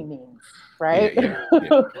any means, right?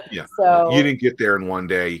 Yeah. So you didn't get there in one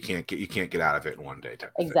day. You can't get out of it in one day.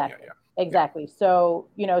 Exactly. Exactly. So,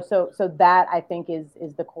 so that I think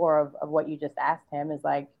is the core of what you just asked him, is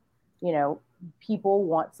like, people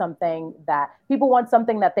want something that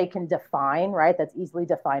they can define, right? That's easily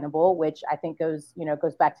definable, which I think goes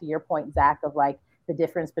back to your point, Zach, of like the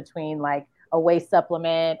difference between like a whey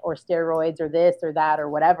supplement or steroids or this or that or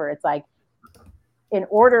whatever. It's like, in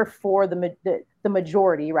order for the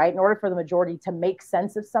majority, right? In order for the majority to make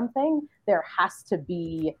sense of something, there has to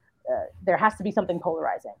be something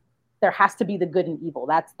polarizing. There has to be the good and evil.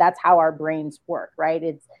 That's how our brains work, right?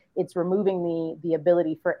 It's removing the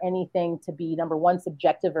ability for anything to be, number one,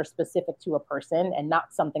 subjective or specific to a person, and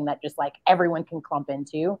not something that just like everyone can clump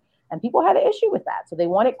into. And people had an issue with that. So they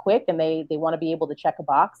want it quick, and they want to be able to check a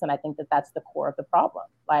box. And I think that's the core of the problem.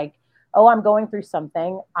 Like, oh, I'm going through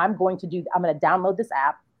something. I'm going to download this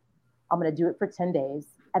app. I'm going to do it for 10 days.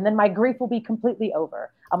 And then my grief will be completely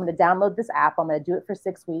over. I'm going to download this app. I'm going to do it for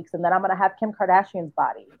 6 weeks. And then I'm going to have Kim Kardashian's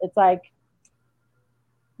body. It's like,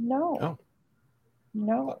 no.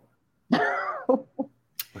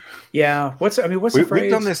 Yeah. What's the phrase?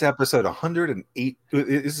 We've done this episode 108.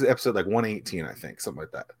 This is episode like 118, I think, something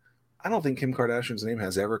like that. I don't think Kim Kardashian's name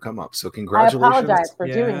has ever come up. So congratulations. I apologize for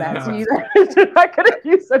doing that to you. I could have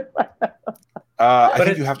used it. I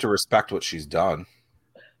think you have to respect what she's done.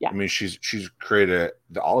 Yeah. I mean, she's created,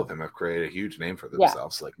 all of them have created a huge name for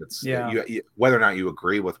themselves. Like, it's whether or not you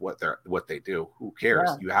agree with what they do, who cares?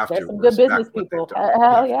 Yeah. You have There's to. Some good business people.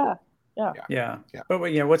 Hell yeah. Yeah. But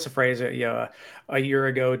what's the phrase? A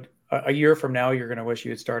year from now, you're going to wish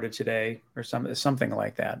you had started today, or something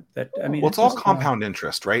like that. Well, it's all compound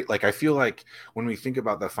interest, right? Like, I feel like when we think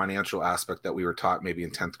about the financial aspect that we were taught maybe in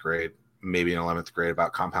 10th grade, maybe in 11th grade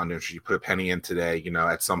about compound interest, you put a penny in today,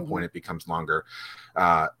 at some point it becomes longer.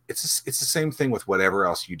 It's the same thing with whatever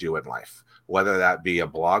else you do in life, whether that be a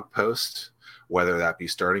blog post, whether that be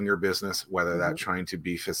starting your business, whether that trying to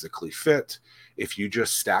be physically fit. If you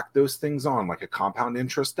just stack those things on like a compound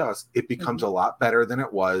interest does, it becomes a lot better than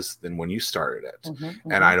it was than when you started it.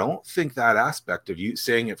 And I don't think that aspect of you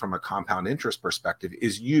saying it from a compound interest perspective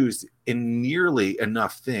is used in nearly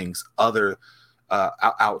enough things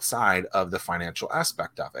outside of the financial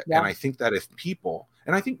aspect of it. And I think that I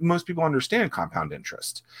think most people understand compound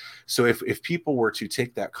interest. So if people were to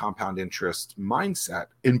take that compound interest mindset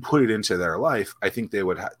and put it into their life, I think they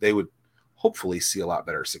would hopefully see a lot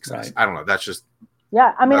better success. Right. I don't know. That's just,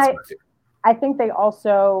 I mean, I think they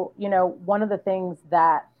also, one of the things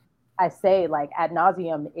that I say like ad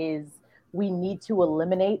nauseum is we need to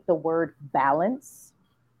eliminate the word balance.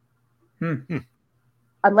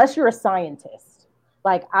 Unless you're a scientist.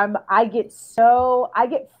 Like I get fired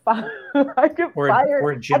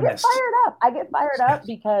up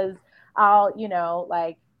because I'll,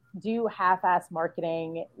 like do half-ass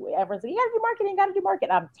marketing. Everyone's like, you gotta do marketing.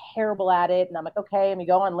 I'm terrible at it. And I'm like, okay, let me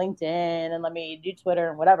go on LinkedIn and let me do Twitter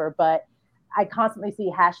and whatever. But I constantly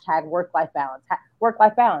see hashtag work-life balance, balance,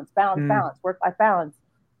 work-life balance.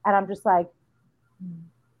 And I'm just like,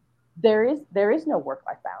 there is no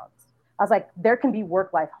work-life balance. I was like, there can be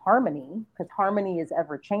work-life harmony because harmony is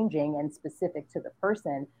ever changing and specific to the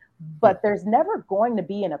person, but there's never going to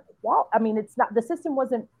be it's not, the system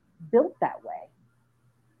wasn't built that way.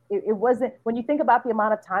 It wasn't, when you think about the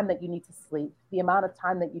amount of time that you need to sleep, the amount of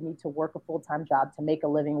time that you need to work a full-time job to make a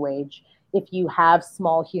living wage, if you have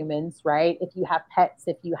small humans, right? If you have pets,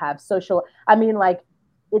 if you have social,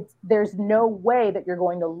 there's no way that you're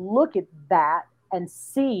going to look at that and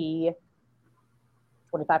see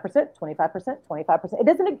 25%, 25%,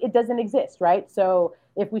 25%. It doesn't exist, right? So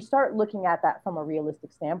if we start looking at that from a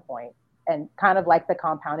realistic standpoint, and kind of like the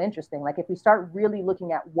compound interest thing, like if we start really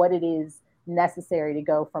looking at what it is necessary to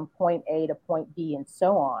go from point A to point B and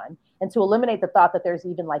so on, and to eliminate the thought that there's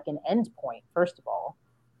even like an end point, first of all,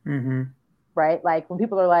 right? Like when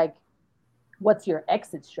people are like, what's your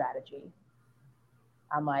exit strategy?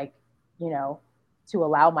 I'm like, to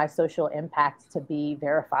allow my social impact to be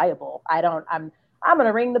verifiable. I'm going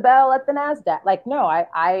to ring the bell at the NASDAQ. Like, no,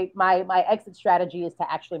 my exit strategy is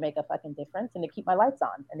to actually make a fucking difference and to keep my lights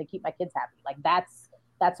on and to keep my kids happy. Like that's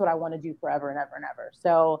what I want to do forever and ever and ever.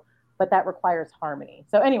 So, but that requires harmony.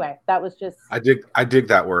 So anyway, that was just, I dig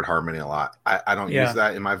that word harmony a lot. I don't use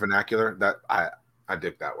that in my vernacular. That I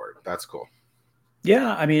dig that word. That's cool.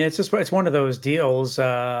 Yeah, I mean, it's one of those deals.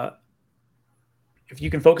 If you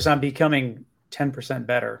can focus on becoming 10%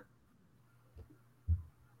 better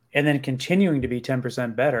and then continuing to be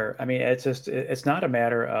 10% better, I mean, it's not a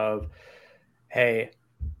matter of, hey,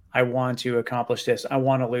 I want to accomplish this. I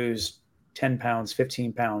want to lose 10 pounds,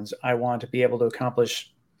 15 pounds. I want to be able to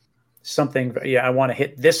accomplish something. Yeah, I want to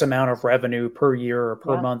hit this amount of revenue per year or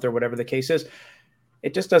per month or whatever the case is.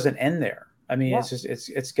 It just doesn't end there. I mean,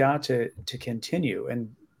 it's got to continue.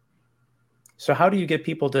 And so how do you get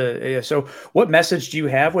people to, so what message do you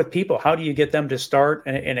have with people? How do you get them to start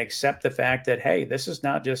and accept the fact that, hey, this is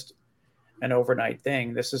not just an overnight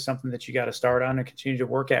thing. This is something that you got to start on and continue to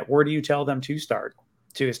work at. Where do you tell them to start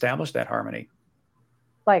to establish that harmony?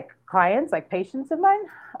 Like clients, like patients of mine?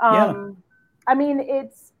 I mean,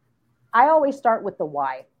 I always start with the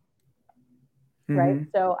why, right? Mm-hmm.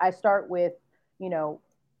 So I start with,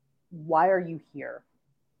 why are you here?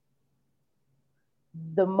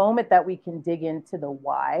 The moment that we can dig into the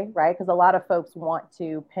why, right? Because a lot of folks want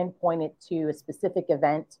to pinpoint it to a specific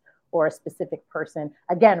event or a specific person.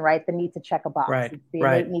 Again, right? The need to check a box. Right. It's the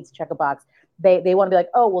innate need to check a box. They want to be like,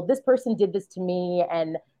 oh, well, this person did this to me,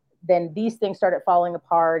 and then these things started falling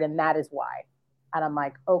apart, and that is why. And I'm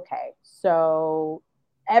like, okay, so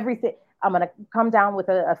everything, I'm going to come down with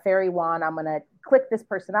a fairy wand. I'm going to click this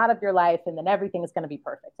person out of your life, and then everything is going to be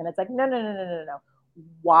perfect. And it's like, no.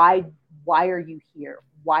 Why are you here?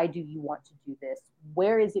 Why do you want to do this?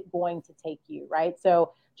 Where is it going to take you? Right.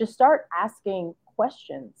 So just start asking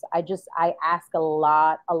questions. I ask a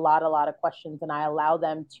lot of questions, and I allow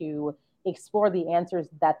them to explore the answers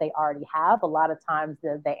that they already have. A lot of times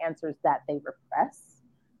the answers that they repress.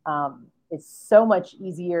 It's so much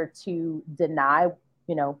easier to deny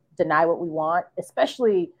what we want,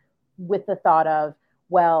 especially with the thought of,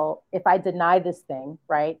 well, if I deny this thing,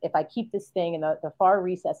 right, if I keep this thing in the far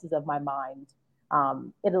recesses of my mind,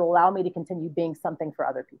 it'll allow me to continue being something for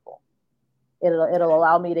other people. It'll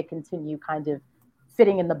allow me to continue kind of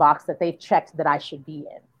fitting in the box that they've checked that I should be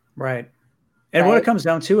in. Right. And when it comes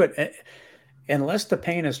down to it, unless the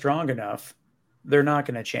pain is strong enough, they're not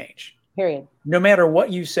going to change. Period. No matter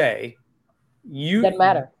what you say, doesn't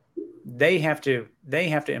matter. They have to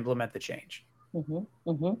implement the change. Mm-hmm.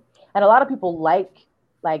 Mm-hmm. And a lot of people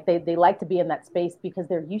they like to be in that space because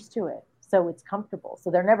they're used to it. So it's comfortable.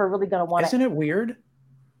 So they're never really going to want to. Isn't it weird?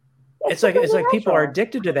 It's like people are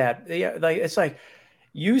addicted to that. Yeah, like it's like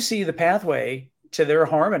you see the pathway to their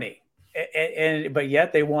harmony, but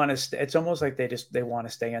yet they want to. It's almost like they want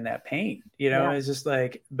to stay in that pain. It's just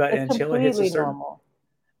like, but it's until it hits a certain. Normal.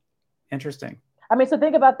 Interesting. I mean, so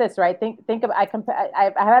think about this, right? Think of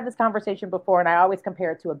I've had this conversation before, and I always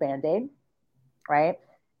compare it to a Band-Aid, right?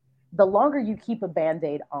 The longer you keep a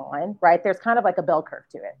Band-Aid on, right, there's kind of like a bell curve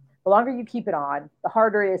to it. The longer you keep it on, the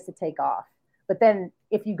harder it is to take off. But then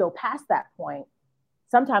if you go past that point,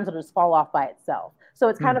 sometimes it'll just fall off by itself. So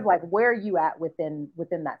it's kind of like, where are you at within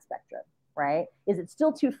that spectrum, right? Is it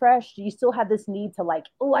still too fresh? Do you still have this need to like,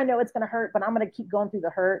 oh, I know it's going to hurt, but I'm going to keep going through the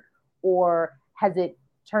hurt? Or has it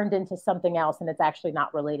turned into something else and it's actually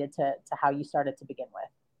not related to how you started to begin with?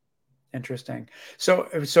 Interesting.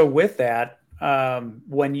 So with that,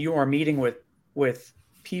 when you are meeting with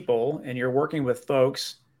people and you're working with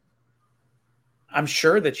folks, I'm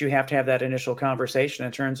sure that you have to have that initial conversation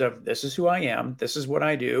in terms of, this is who I am, this is what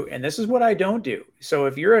I do, and this is what I don't do. So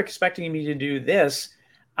if you're expecting me to do this,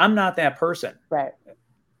 I'm not that person. Right.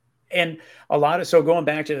 And so going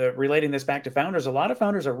back to relating this back to founders, a lot of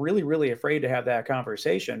founders are really, really afraid to have that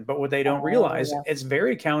conversation. But what they don't realize, it's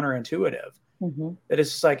very counterintuitive. Mm-hmm. That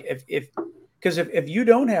it's just like, if you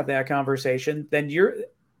don't have that conversation, then you're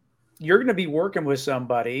going to be working with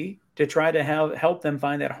somebody to try to help them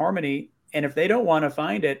find that harmony. And if they don't want to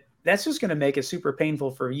find it, that's just going to make it super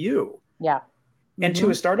painful for you. Yeah. Mm-hmm. And to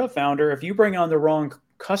a startup founder, if you bring on the wrong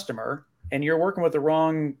customer and you're working with the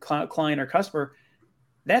wrong client or customer,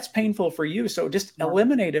 that's painful for you. So just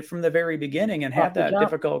eliminate it from the very beginning and have that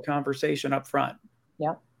difficult conversation up front.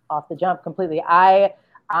 Yeah. Off the jump completely.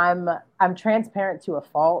 I'm transparent to a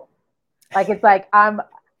fault. Like, it's like,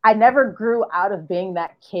 I never grew out of being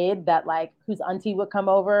that kid that like, whose auntie would come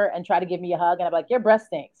over and try to give me a hug. And I'm like, your breast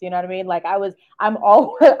stinks. You know what I mean? Like I've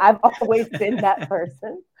always been that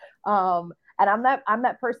person. And I'm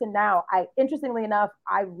that person now. Interestingly enough,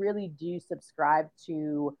 I really do subscribe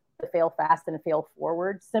to the fail fast and fail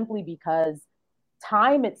forward, simply because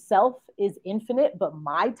time itself is infinite, but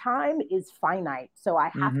my time is finite. So I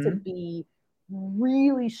have to be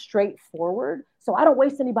really straightforward so I don't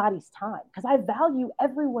waste anybody's time, because I value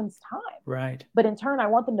everyone's time. Right. But in turn, I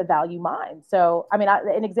want them to value mine. So, I mean,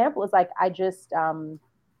 an example is like, I just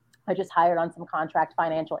hired on some contract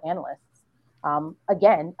financial analysts.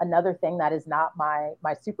 Again, another thing that is not my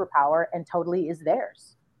superpower and totally is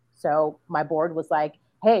theirs. So my board was like,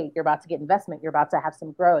 hey, you're about to get investment. You're about to have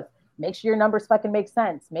some growth. Make sure your numbers fucking make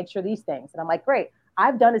sense. Make sure these things. And I'm like, great,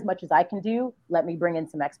 I've done as much as I can do. Let me bring in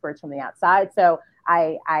some experts from the outside. So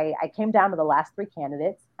I came down to the last three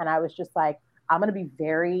candidates and I was just like, I'm going to be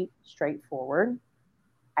very straightforward.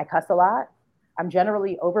 I cuss a lot. I'm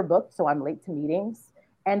generally overbooked, so I'm late to meetings.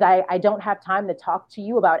 And I don't have time to talk to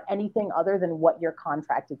you about anything other than what you're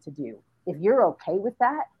contracted to do. If you're okay with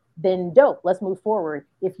that, then dope, let's move forward.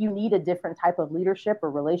 If you need a different type of leadership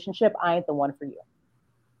or relationship, I ain't the one for you.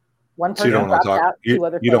 One person dropped out, two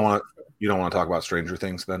other you don't want to talk about Stranger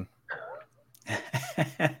Things then?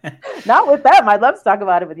 Not with them. I'd love to talk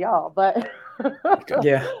about it with y'all, but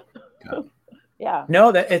yeah. Yeah.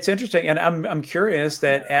 No, that it's interesting. And I'm curious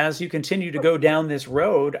that as you continue to go down this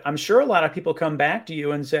road, I'm sure a lot of people come back to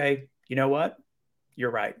you and say, you know what? You're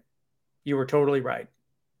right. You were totally right.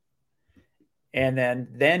 And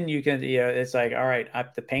then you can, it's like, all right,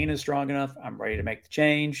 the pain is strong enough. I'm ready to make the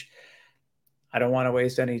change. I don't want to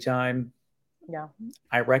waste any time. Yeah.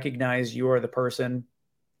 I recognize you are the person.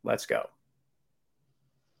 Let's go.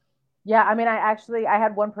 Yeah, I mean, I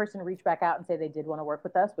had one person reach back out and say they did want to work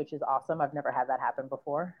with us, which is awesome. I've never had that happen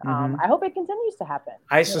before. I hope it continues to happen.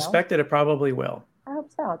 I suspect that it probably will. I hope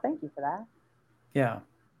so. Thank you for that. Yeah.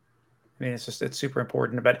 I mean, it's super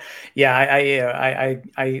important. But yeah,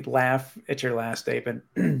 I laugh at your last statement.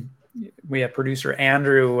 We had producer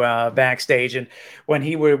Andrew backstage, and when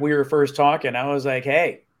we were first talking, I was like,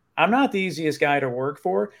 hey, I'm not the easiest guy to work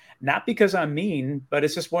for, not because I'm mean, but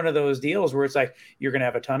it's just one of those deals where it's like, you're going to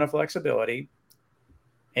have a ton of flexibility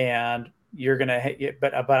and you're going to,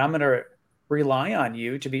 but I'm going to rely on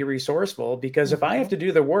you to be resourceful, because if I have to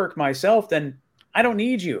do the work myself, then I don't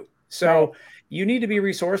need you. So you need to be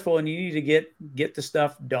resourceful and you need to get the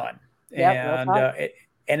stuff done. Yep,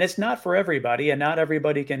 and it's not for everybody, and not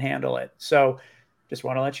everybody can handle it. So just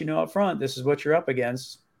want to let you know up front, this is what you're up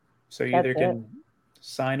against. So you either can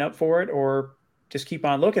sign up for it or just keep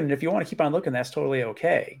on looking. And if you want to keep on looking, that's totally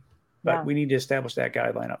okay. But we need to establish that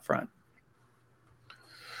guideline up front.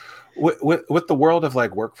 With the world of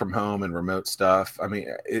like work from home and remote stuff, I mean,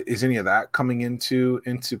 is any of that coming into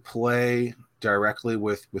play directly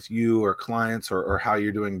with you or clients or how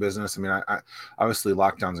you're doing business? I mean, I obviously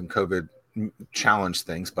lockdowns and COVID challenge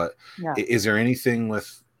things, but is there anything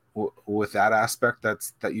with that aspect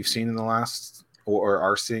that you've seen in the last or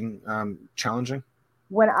are seeing challenging?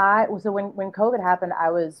 When COVID happened,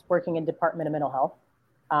 I was working in Department of Mental Health.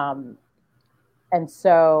 And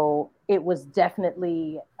so it was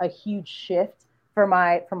definitely a huge shift for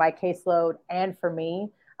my caseload and for me,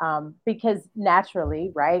 because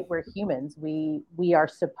naturally, right, we're humans. We are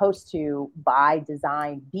supposed to, by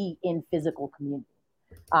design, be in physical community.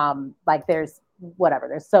 Like there's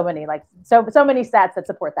so many stats that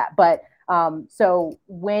support that. But so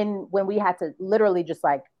when we had to literally just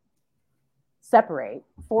like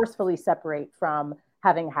forcefully separate from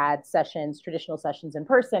having had traditional sessions in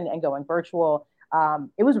person and going virtual,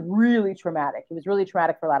 it was really traumatic. It was really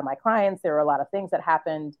traumatic for a lot of my clients. There were a lot of things that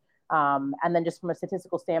happened. And then just from a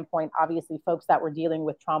statistical standpoint, obviously folks that were dealing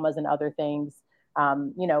with traumas and other things,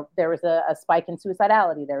 there was a spike in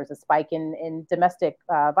suicidality. There was a spike in domestic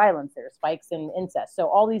violence. There were spikes in incest. So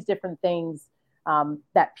all these different things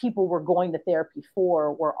that people were going to therapy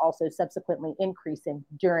for were also subsequently increasing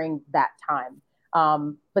during that time.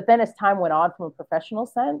 But then as time went on from a professional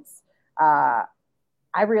sense,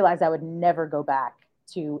 I realized I would never go back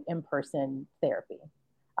to in-person therapy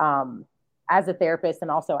as a therapist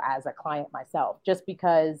and also as a client myself, just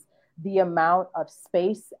because the amount of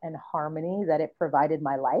space and harmony that it provided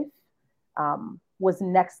my life was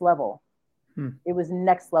next level. It was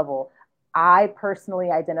next level. I personally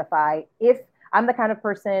identify, if I'm the kind of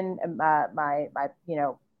person, my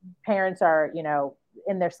parents are,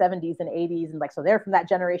 in their 70s and 80s, and like, so they're from that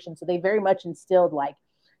generation. So they very much instilled like,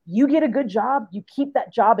 you get a good job, you keep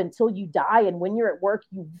that job until you die. And when you're at work,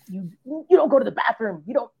 you don't go to the bathroom,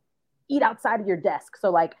 you don't eat outside of your desk. So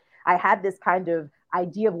like I had this kind of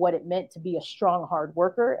idea of what it meant to be a strong, hard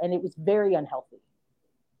worker. And it was very unhealthy.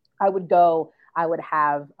 I would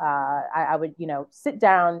sit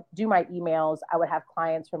down, do my emails. I would have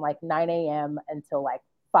clients from like 9 a.m. until like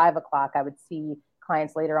 5 o'clock. I would see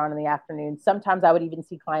clients later on in the afternoon. Sometimes I would even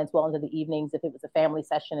see clients well into the evenings if it was a family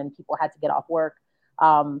session and people had to get off work.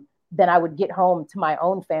 Then I would get home to my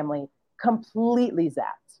own family completely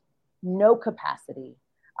zapped, no capacity,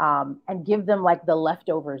 and give them like the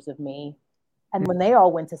leftovers of me. And when they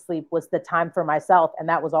all went to sleep was the time for myself. And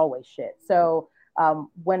that was always shit. So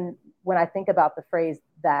when I think about the phrase,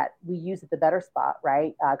 that we use at the Better Spot,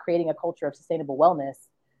 right? Creating a culture of sustainable wellness.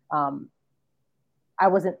 I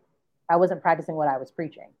wasn't practicing what I was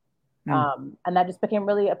preaching. And that just became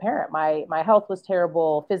really apparent. My health was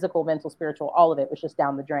terrible, physical, mental, spiritual, all of it was just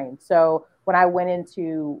down the drain. So when I went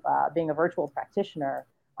into being a virtual practitioner,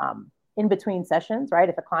 in between sessions, right?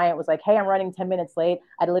 If a client was like, hey, I'm running 10 minutes late,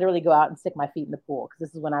 I'd literally go out and stick my feet in the pool, because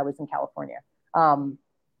this is when I was in California.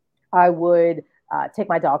 I would take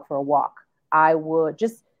my dog for a walk. I would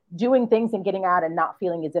just doing things and getting out and not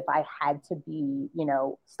feeling as if I had to be,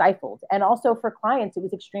 stifled. And also for clients, it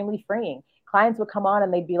was extremely freeing. Clients would come on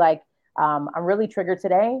and they'd be like, I'm really triggered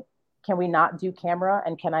today. Can we not do camera?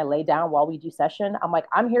 And can I lay down while we do session? I'm like,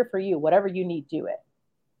 I'm here for you. Whatever you need, do it.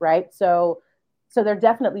 Right. So there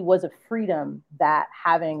definitely was a freedom that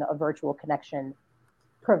having a virtual connection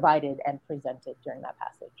provided and presented during that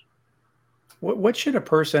passage. What should a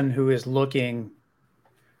person who is looking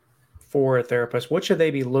for a therapist, what should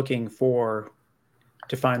they be looking for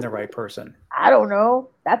to find the right person? I don't know.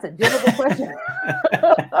 That's a difficult question.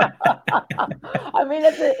 I mean,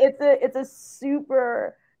 it's a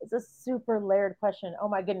super layered question. Oh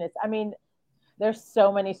my goodness. I mean, there's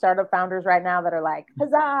so many startup founders right now that are like,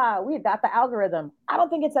 huzzah, we got the algorithm. I don't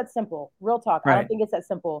think it's that simple. Real talk. Right. I don't think it's that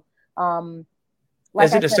simple.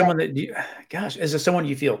 Is it someone that is it someone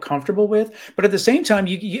you feel comfortable with? But at the same time,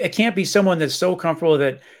 it can't be someone that's so comfortable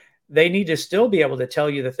that they need to still be able to tell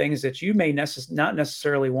you the things that you may not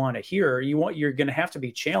necessarily want to hear. You're going to have to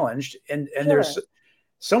be challenged. And sure. There's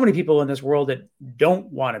so many people in this world that don't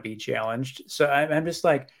want to be challenged. So I'm just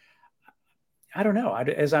like, I don't know.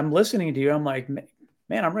 As I'm listening to you, I'm like,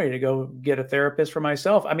 man, I'm ready to go get a therapist for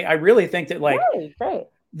myself. I mean, I really think that right.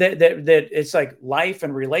 that it's like life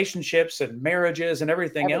and relationships and marriages and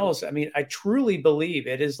everything else. I mean, I truly believe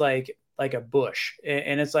it is like a bush,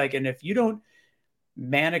 and it's like, and if you don't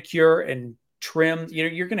manicure and trim,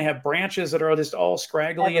 you're going to have branches that are just all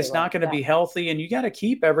scraggly. It's not going to be healthy, and you got to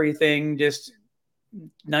keep everything just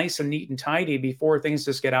nice and neat and tidy before things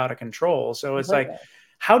just get out of control. So it's like,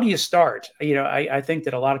 how do you start? I think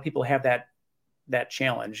that a lot of people have that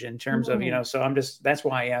challenge in terms of, so that's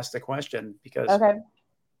why I asked the question, because. Okay.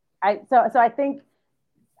 So I think,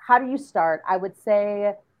 how do you start? I would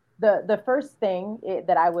say the first thing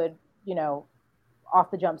that I would, off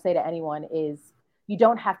the jump say to anyone is, you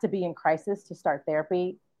don't have to be in crisis to start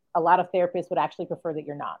therapy. A lot of therapists would actually prefer that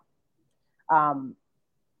you're not.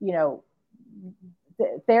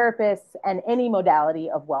 Therapists and any modality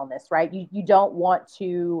of wellness, right? You don't want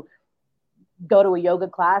to go to a yoga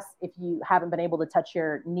class if you haven't been able to touch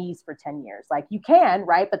your knees for 10 years. Like, you can,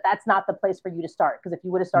 right? But that's not the place for you to start, because if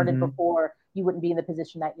you would have started before, you wouldn't be in the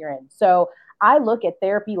position that you're in. So I look at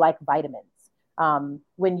therapy like vitamins.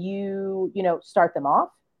 When you start them off,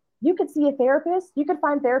 you could see a therapist. You could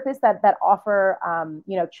find therapists that offer,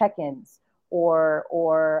 check-ins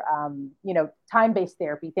or time-based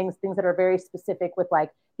therapy, things that are very specific with,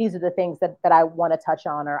 like, these are the things that I want to touch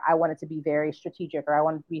on, or I want it to be very strategic, or I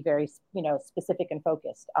want it to be very, specific and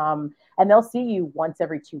focused. And they'll see you once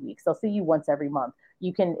every 2 weeks. They'll see you once every month.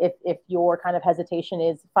 You can, if your kind of hesitation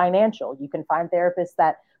is financial, you can find therapists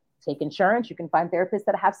that take insurance. You can find therapists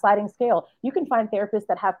that have sliding scale. You can find therapists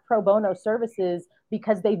that have pro bono services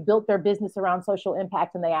because they built their business around social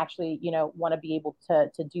impact, and they actually, want to be able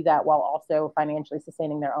to do that while also financially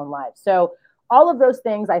sustaining their own lives. So all of those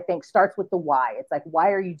things, I think, starts with the why. It's like,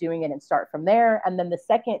 why are you doing it, and start from there. And then the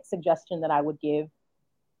second suggestion that I would give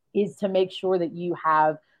is to make sure that you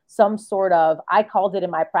have some sort of, I called it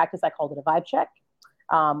in my practice, I called it a vibe check.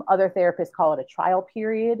 Other therapists call it a trial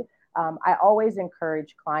period. I always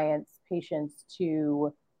encourage clients, patients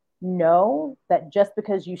to know that just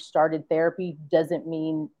because you started therapy doesn't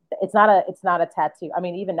mean it's not a tattoo. I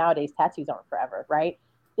mean, even nowadays, tattoos aren't forever, right?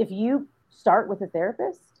 If you start with a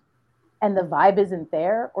therapist and the vibe isn't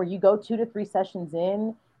there, or you go 2 to 3 sessions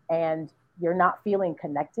in and you're not feeling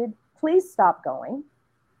connected, please stop going.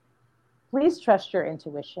 Please trust your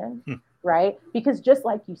intuition, right? Because just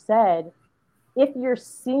like you said, if you're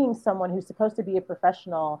seeing someone who's supposed to be a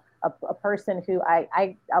professional, a person who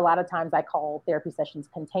I a lot of times I call therapy sessions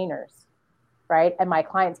containers, right? And my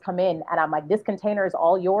clients come in and I'm like, this container is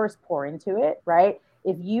all yours, pour into it, right?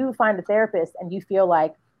 If you find a therapist and you feel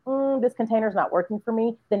like, this container is not working for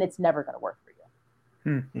me, then it's never going to work for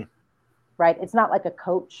you. Right? It's not like a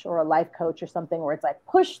coach or a life coach or something where it's like,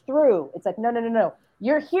 push through. It's like, no.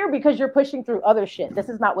 You're here because you're pushing through other shit. This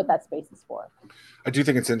is not what that space is for. I do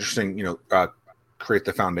think it's interesting, create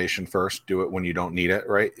the foundation first, do it when you don't need it,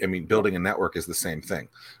 right? I mean, building a network is the same thing,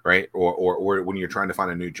 right? Or when you're trying to find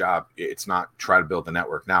a new job, it's not try to build the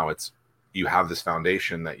network now. It's you have this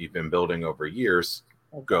foundation that you've been building over years.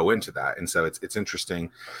 go into that. And so it's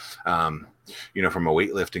interesting, you know, from a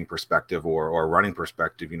weightlifting perspective or a running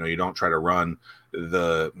perspective. You know, you don't try to run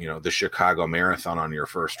the Chicago Marathon on your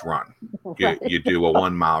first run. Right. You do a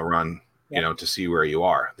 1 mile run, you know, to see where you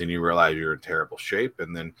are. Then you realize you're in terrible shape,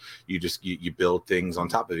 and then you just you build things on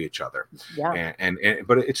top of each other. Yeah. And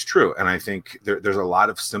but it's true. And I think there's a lot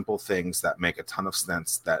of simple things that make a ton of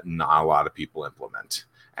sense that not a lot of people implement.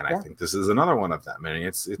 And I think this is another one of them. And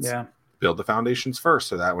it's build the foundations first,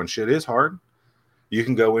 so that when shit is hard, you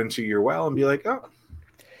can go into your well and be like, oh,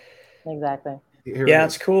 exactly.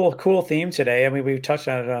 It's cool theme today. I mean, we've touched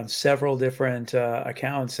on it on several different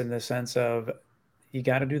accounts in the sense of you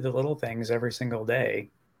got to do the little things every single day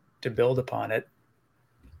to build upon it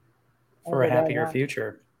for a happier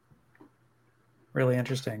future. Really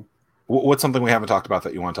interesting. What's something we haven't talked about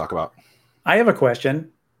that you want to talk about? I have a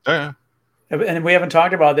question. Oh, yeah. And we haven't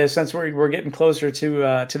talked about this since we're getting closer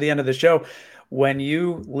to the end of the show. When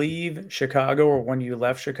you leave Chicago or when you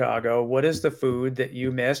left Chicago, what is the food that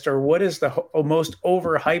you missed, or what is the most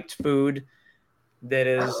overhyped food that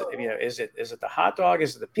is, you know, is it the hot dog?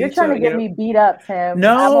 Is it the pizza? You're trying to get me beat up, Tim.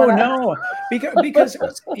 No, because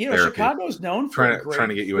you know, Chicago's known for trying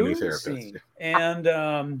to get you a new therapist. Scene.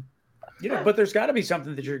 And you know, but there's got to be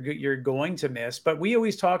something that you're going to miss. But we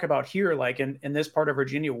always talk about here, like in this part of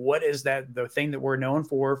Virginia, what is the thing that we're known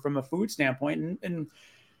for from a food standpoint? And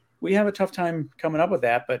we have a tough time coming up with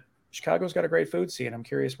that. But Chicago's got a great food scene. I'm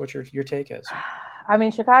curious what your take is. I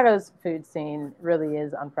mean, Chicago's food scene really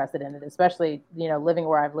is unprecedented, especially, you know, living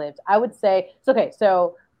where I've lived. I would say it's okay.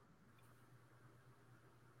 So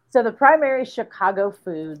the primary Chicago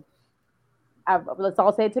food, let's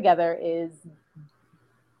all say it together, is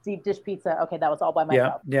deep dish pizza. Okay, that was all by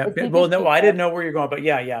myself. Yeah. Well, no, I didn't know where you're going, but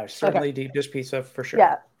yeah, certainly deep dish pizza for sure.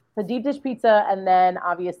 Yeah, so deep dish pizza, and then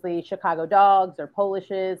obviously Chicago dogs or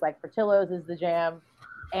Polishes, like Portillo's is the jam.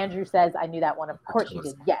 Andrew says, "I knew that one." Of course you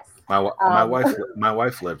did. Yes. My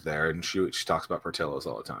wife lived there, and she talks about Portillo's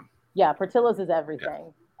all the time. Yeah, Portillo's is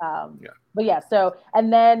everything. But yeah, so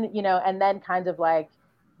and then kind of like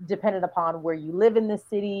dependent upon where you live in the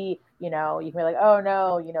city, you know, you can be like, oh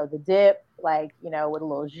no, you know, the dip, like, you know, with a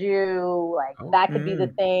little jus, like that could be the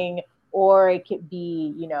thing. Or it could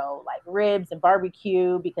be, you know, like ribs and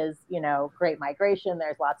barbecue, because, you know, Great Migration,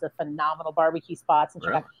 there's lots of phenomenal barbecue spots in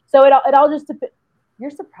Chicago. So it all just depends. You're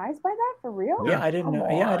surprised by that, for real? Yeah, I didn't know.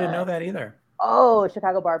 Yeah, I didn't know that either. Oh,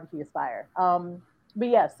 Chicago barbecue is fire. But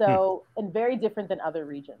yeah, so and very different than other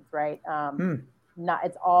regions, right? Not,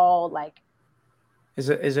 it's all like. Is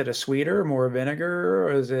it a sweeter, more vinegar,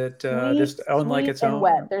 or is it just unlike its own?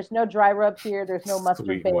 Wet. There's no dry rub here. There's no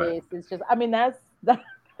mustard base. It's just, I mean, that's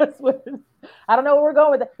what, I don't know where we're going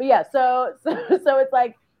with it, but yeah. So it's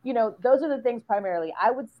like, you know, those are the things primarily. I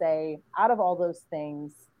would say out of all those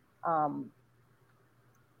things,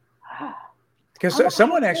 because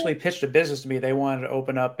someone actually pitched a business to me. They wanted to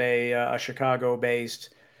open up a Chicago-based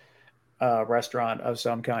restaurant of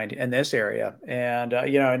some kind in this area, and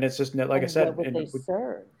you know, and it's just like I said. What would they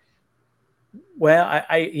serve? Well,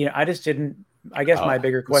 I just didn't. I guess my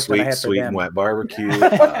bigger question I had for them: sweet and wet barbecue.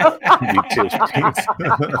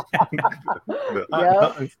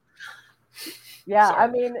 Yeah, I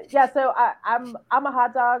mean, yeah. So I'm a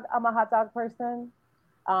hot dog. I'm a hot dog person.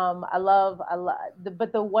 I love,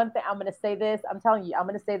 but the one thing I'm going to say this, I'm telling you, I'm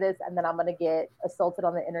going to say this, and then I'm going to get assaulted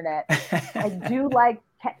on the internet. I do like,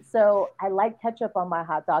 I like ketchup on my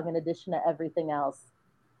hot dog in addition to everything else.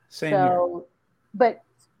 Same here. But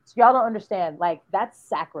y'all don't understand, like, that's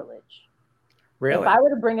sacrilege. Really? If I were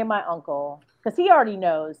to bring in my uncle, because he already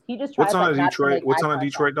knows, he just tries. What's on a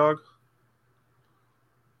Detroit dog?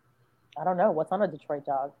 I don't know. What's on a Detroit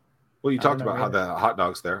dog? Well, you talked about how the hot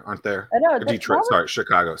dogs there aren't there. I know. Detroit,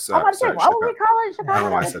 Chicago. I'm about to say, why would we call it Chicago? I don't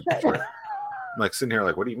know why I said Detroit. I'm like sitting here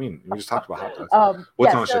like, what do you mean? We just talked about hot dogs.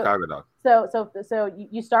 What's on a Chicago dog? So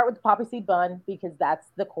you start with the poppy seed bun, because that's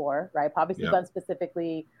the core, right? Poppy seed bun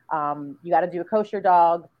specifically. You got to do a kosher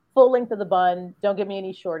dog, full length of the bun. Don't give me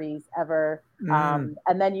any shorties ever. And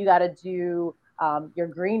then you got to do your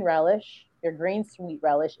green relish, your green sweet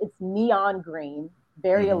relish. It's neon green,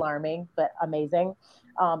 very alarming, but amazing.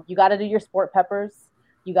 You got to do your sport peppers.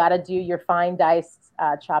 You got to do your fine diced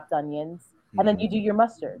chopped onions. And then you do your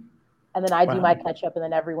mustard. And then I do my ketchup, and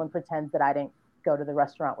then everyone pretends that I didn't go to the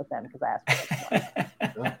restaurant with them because I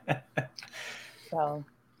asked for it. So.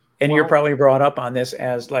 And you're probably brought up on this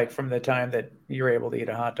as like from the time that you were able to eat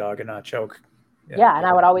a hot dog and not choke. Yeah, and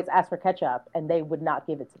I would always ask for ketchup, and they would not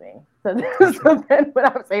give it to me. So then when I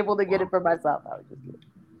was able to get it for myself, I would just get it.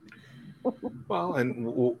 Well,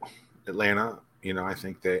 and Atlanta, You know, I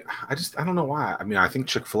think I don't know why. I mean, I think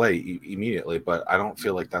Chick-fil-A immediately, but I don't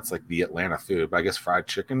feel like that's like the Atlanta food. But I guess fried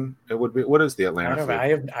chicken, it would be. What is the Atlanta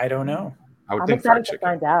food? I don't know. I would I'm think fried excited to chicken.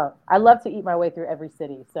 find out. I love to eat my way through every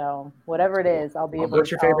city. So whatever it is, I'll be able to What's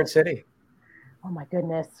your favorite city? Oh my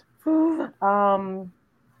goodness. So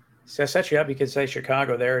I set you up. You could say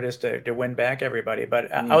Chicago. There it is to win back everybody.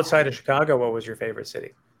 But outside of Chicago, what was your favorite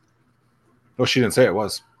city? Well, she didn't say it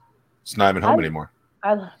was. It's not even home anymore.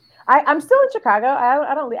 I'm still in Chicago.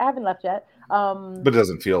 I haven't left yet. But it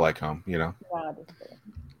doesn't feel like home, you know. No, it doesn't feel.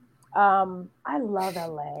 I love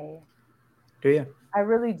LA. Do you? I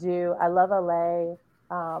really do. I love LA.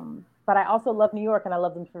 But I also love New York, and I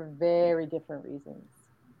love them for very different reasons.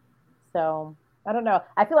 So I don't know.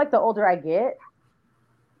 I feel like the older I get,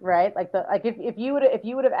 right? Like if you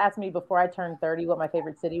would have asked me before I turned 30 what my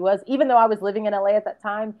favorite city was, even though I was living in LA at that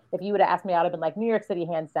time, if you would have asked me, I would have been like New York City,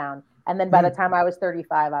 hands down. And then by the time I was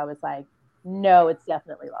 35, I was like, no, it's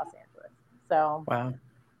definitely Los Angeles. So wow.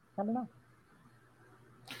 I don't know.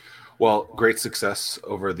 Well, great success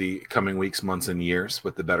over the coming weeks, months, and years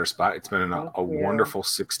with the Better Spot. It's been a wonderful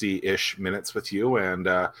 60-ish minutes with you, and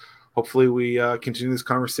hopefully we continue this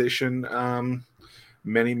conversation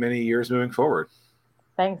many, many years moving forward.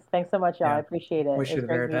 Thanks so much, y'all. I appreciate it. Wish you the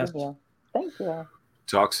very best. Thank you.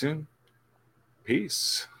 Talk soon.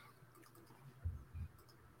 Peace.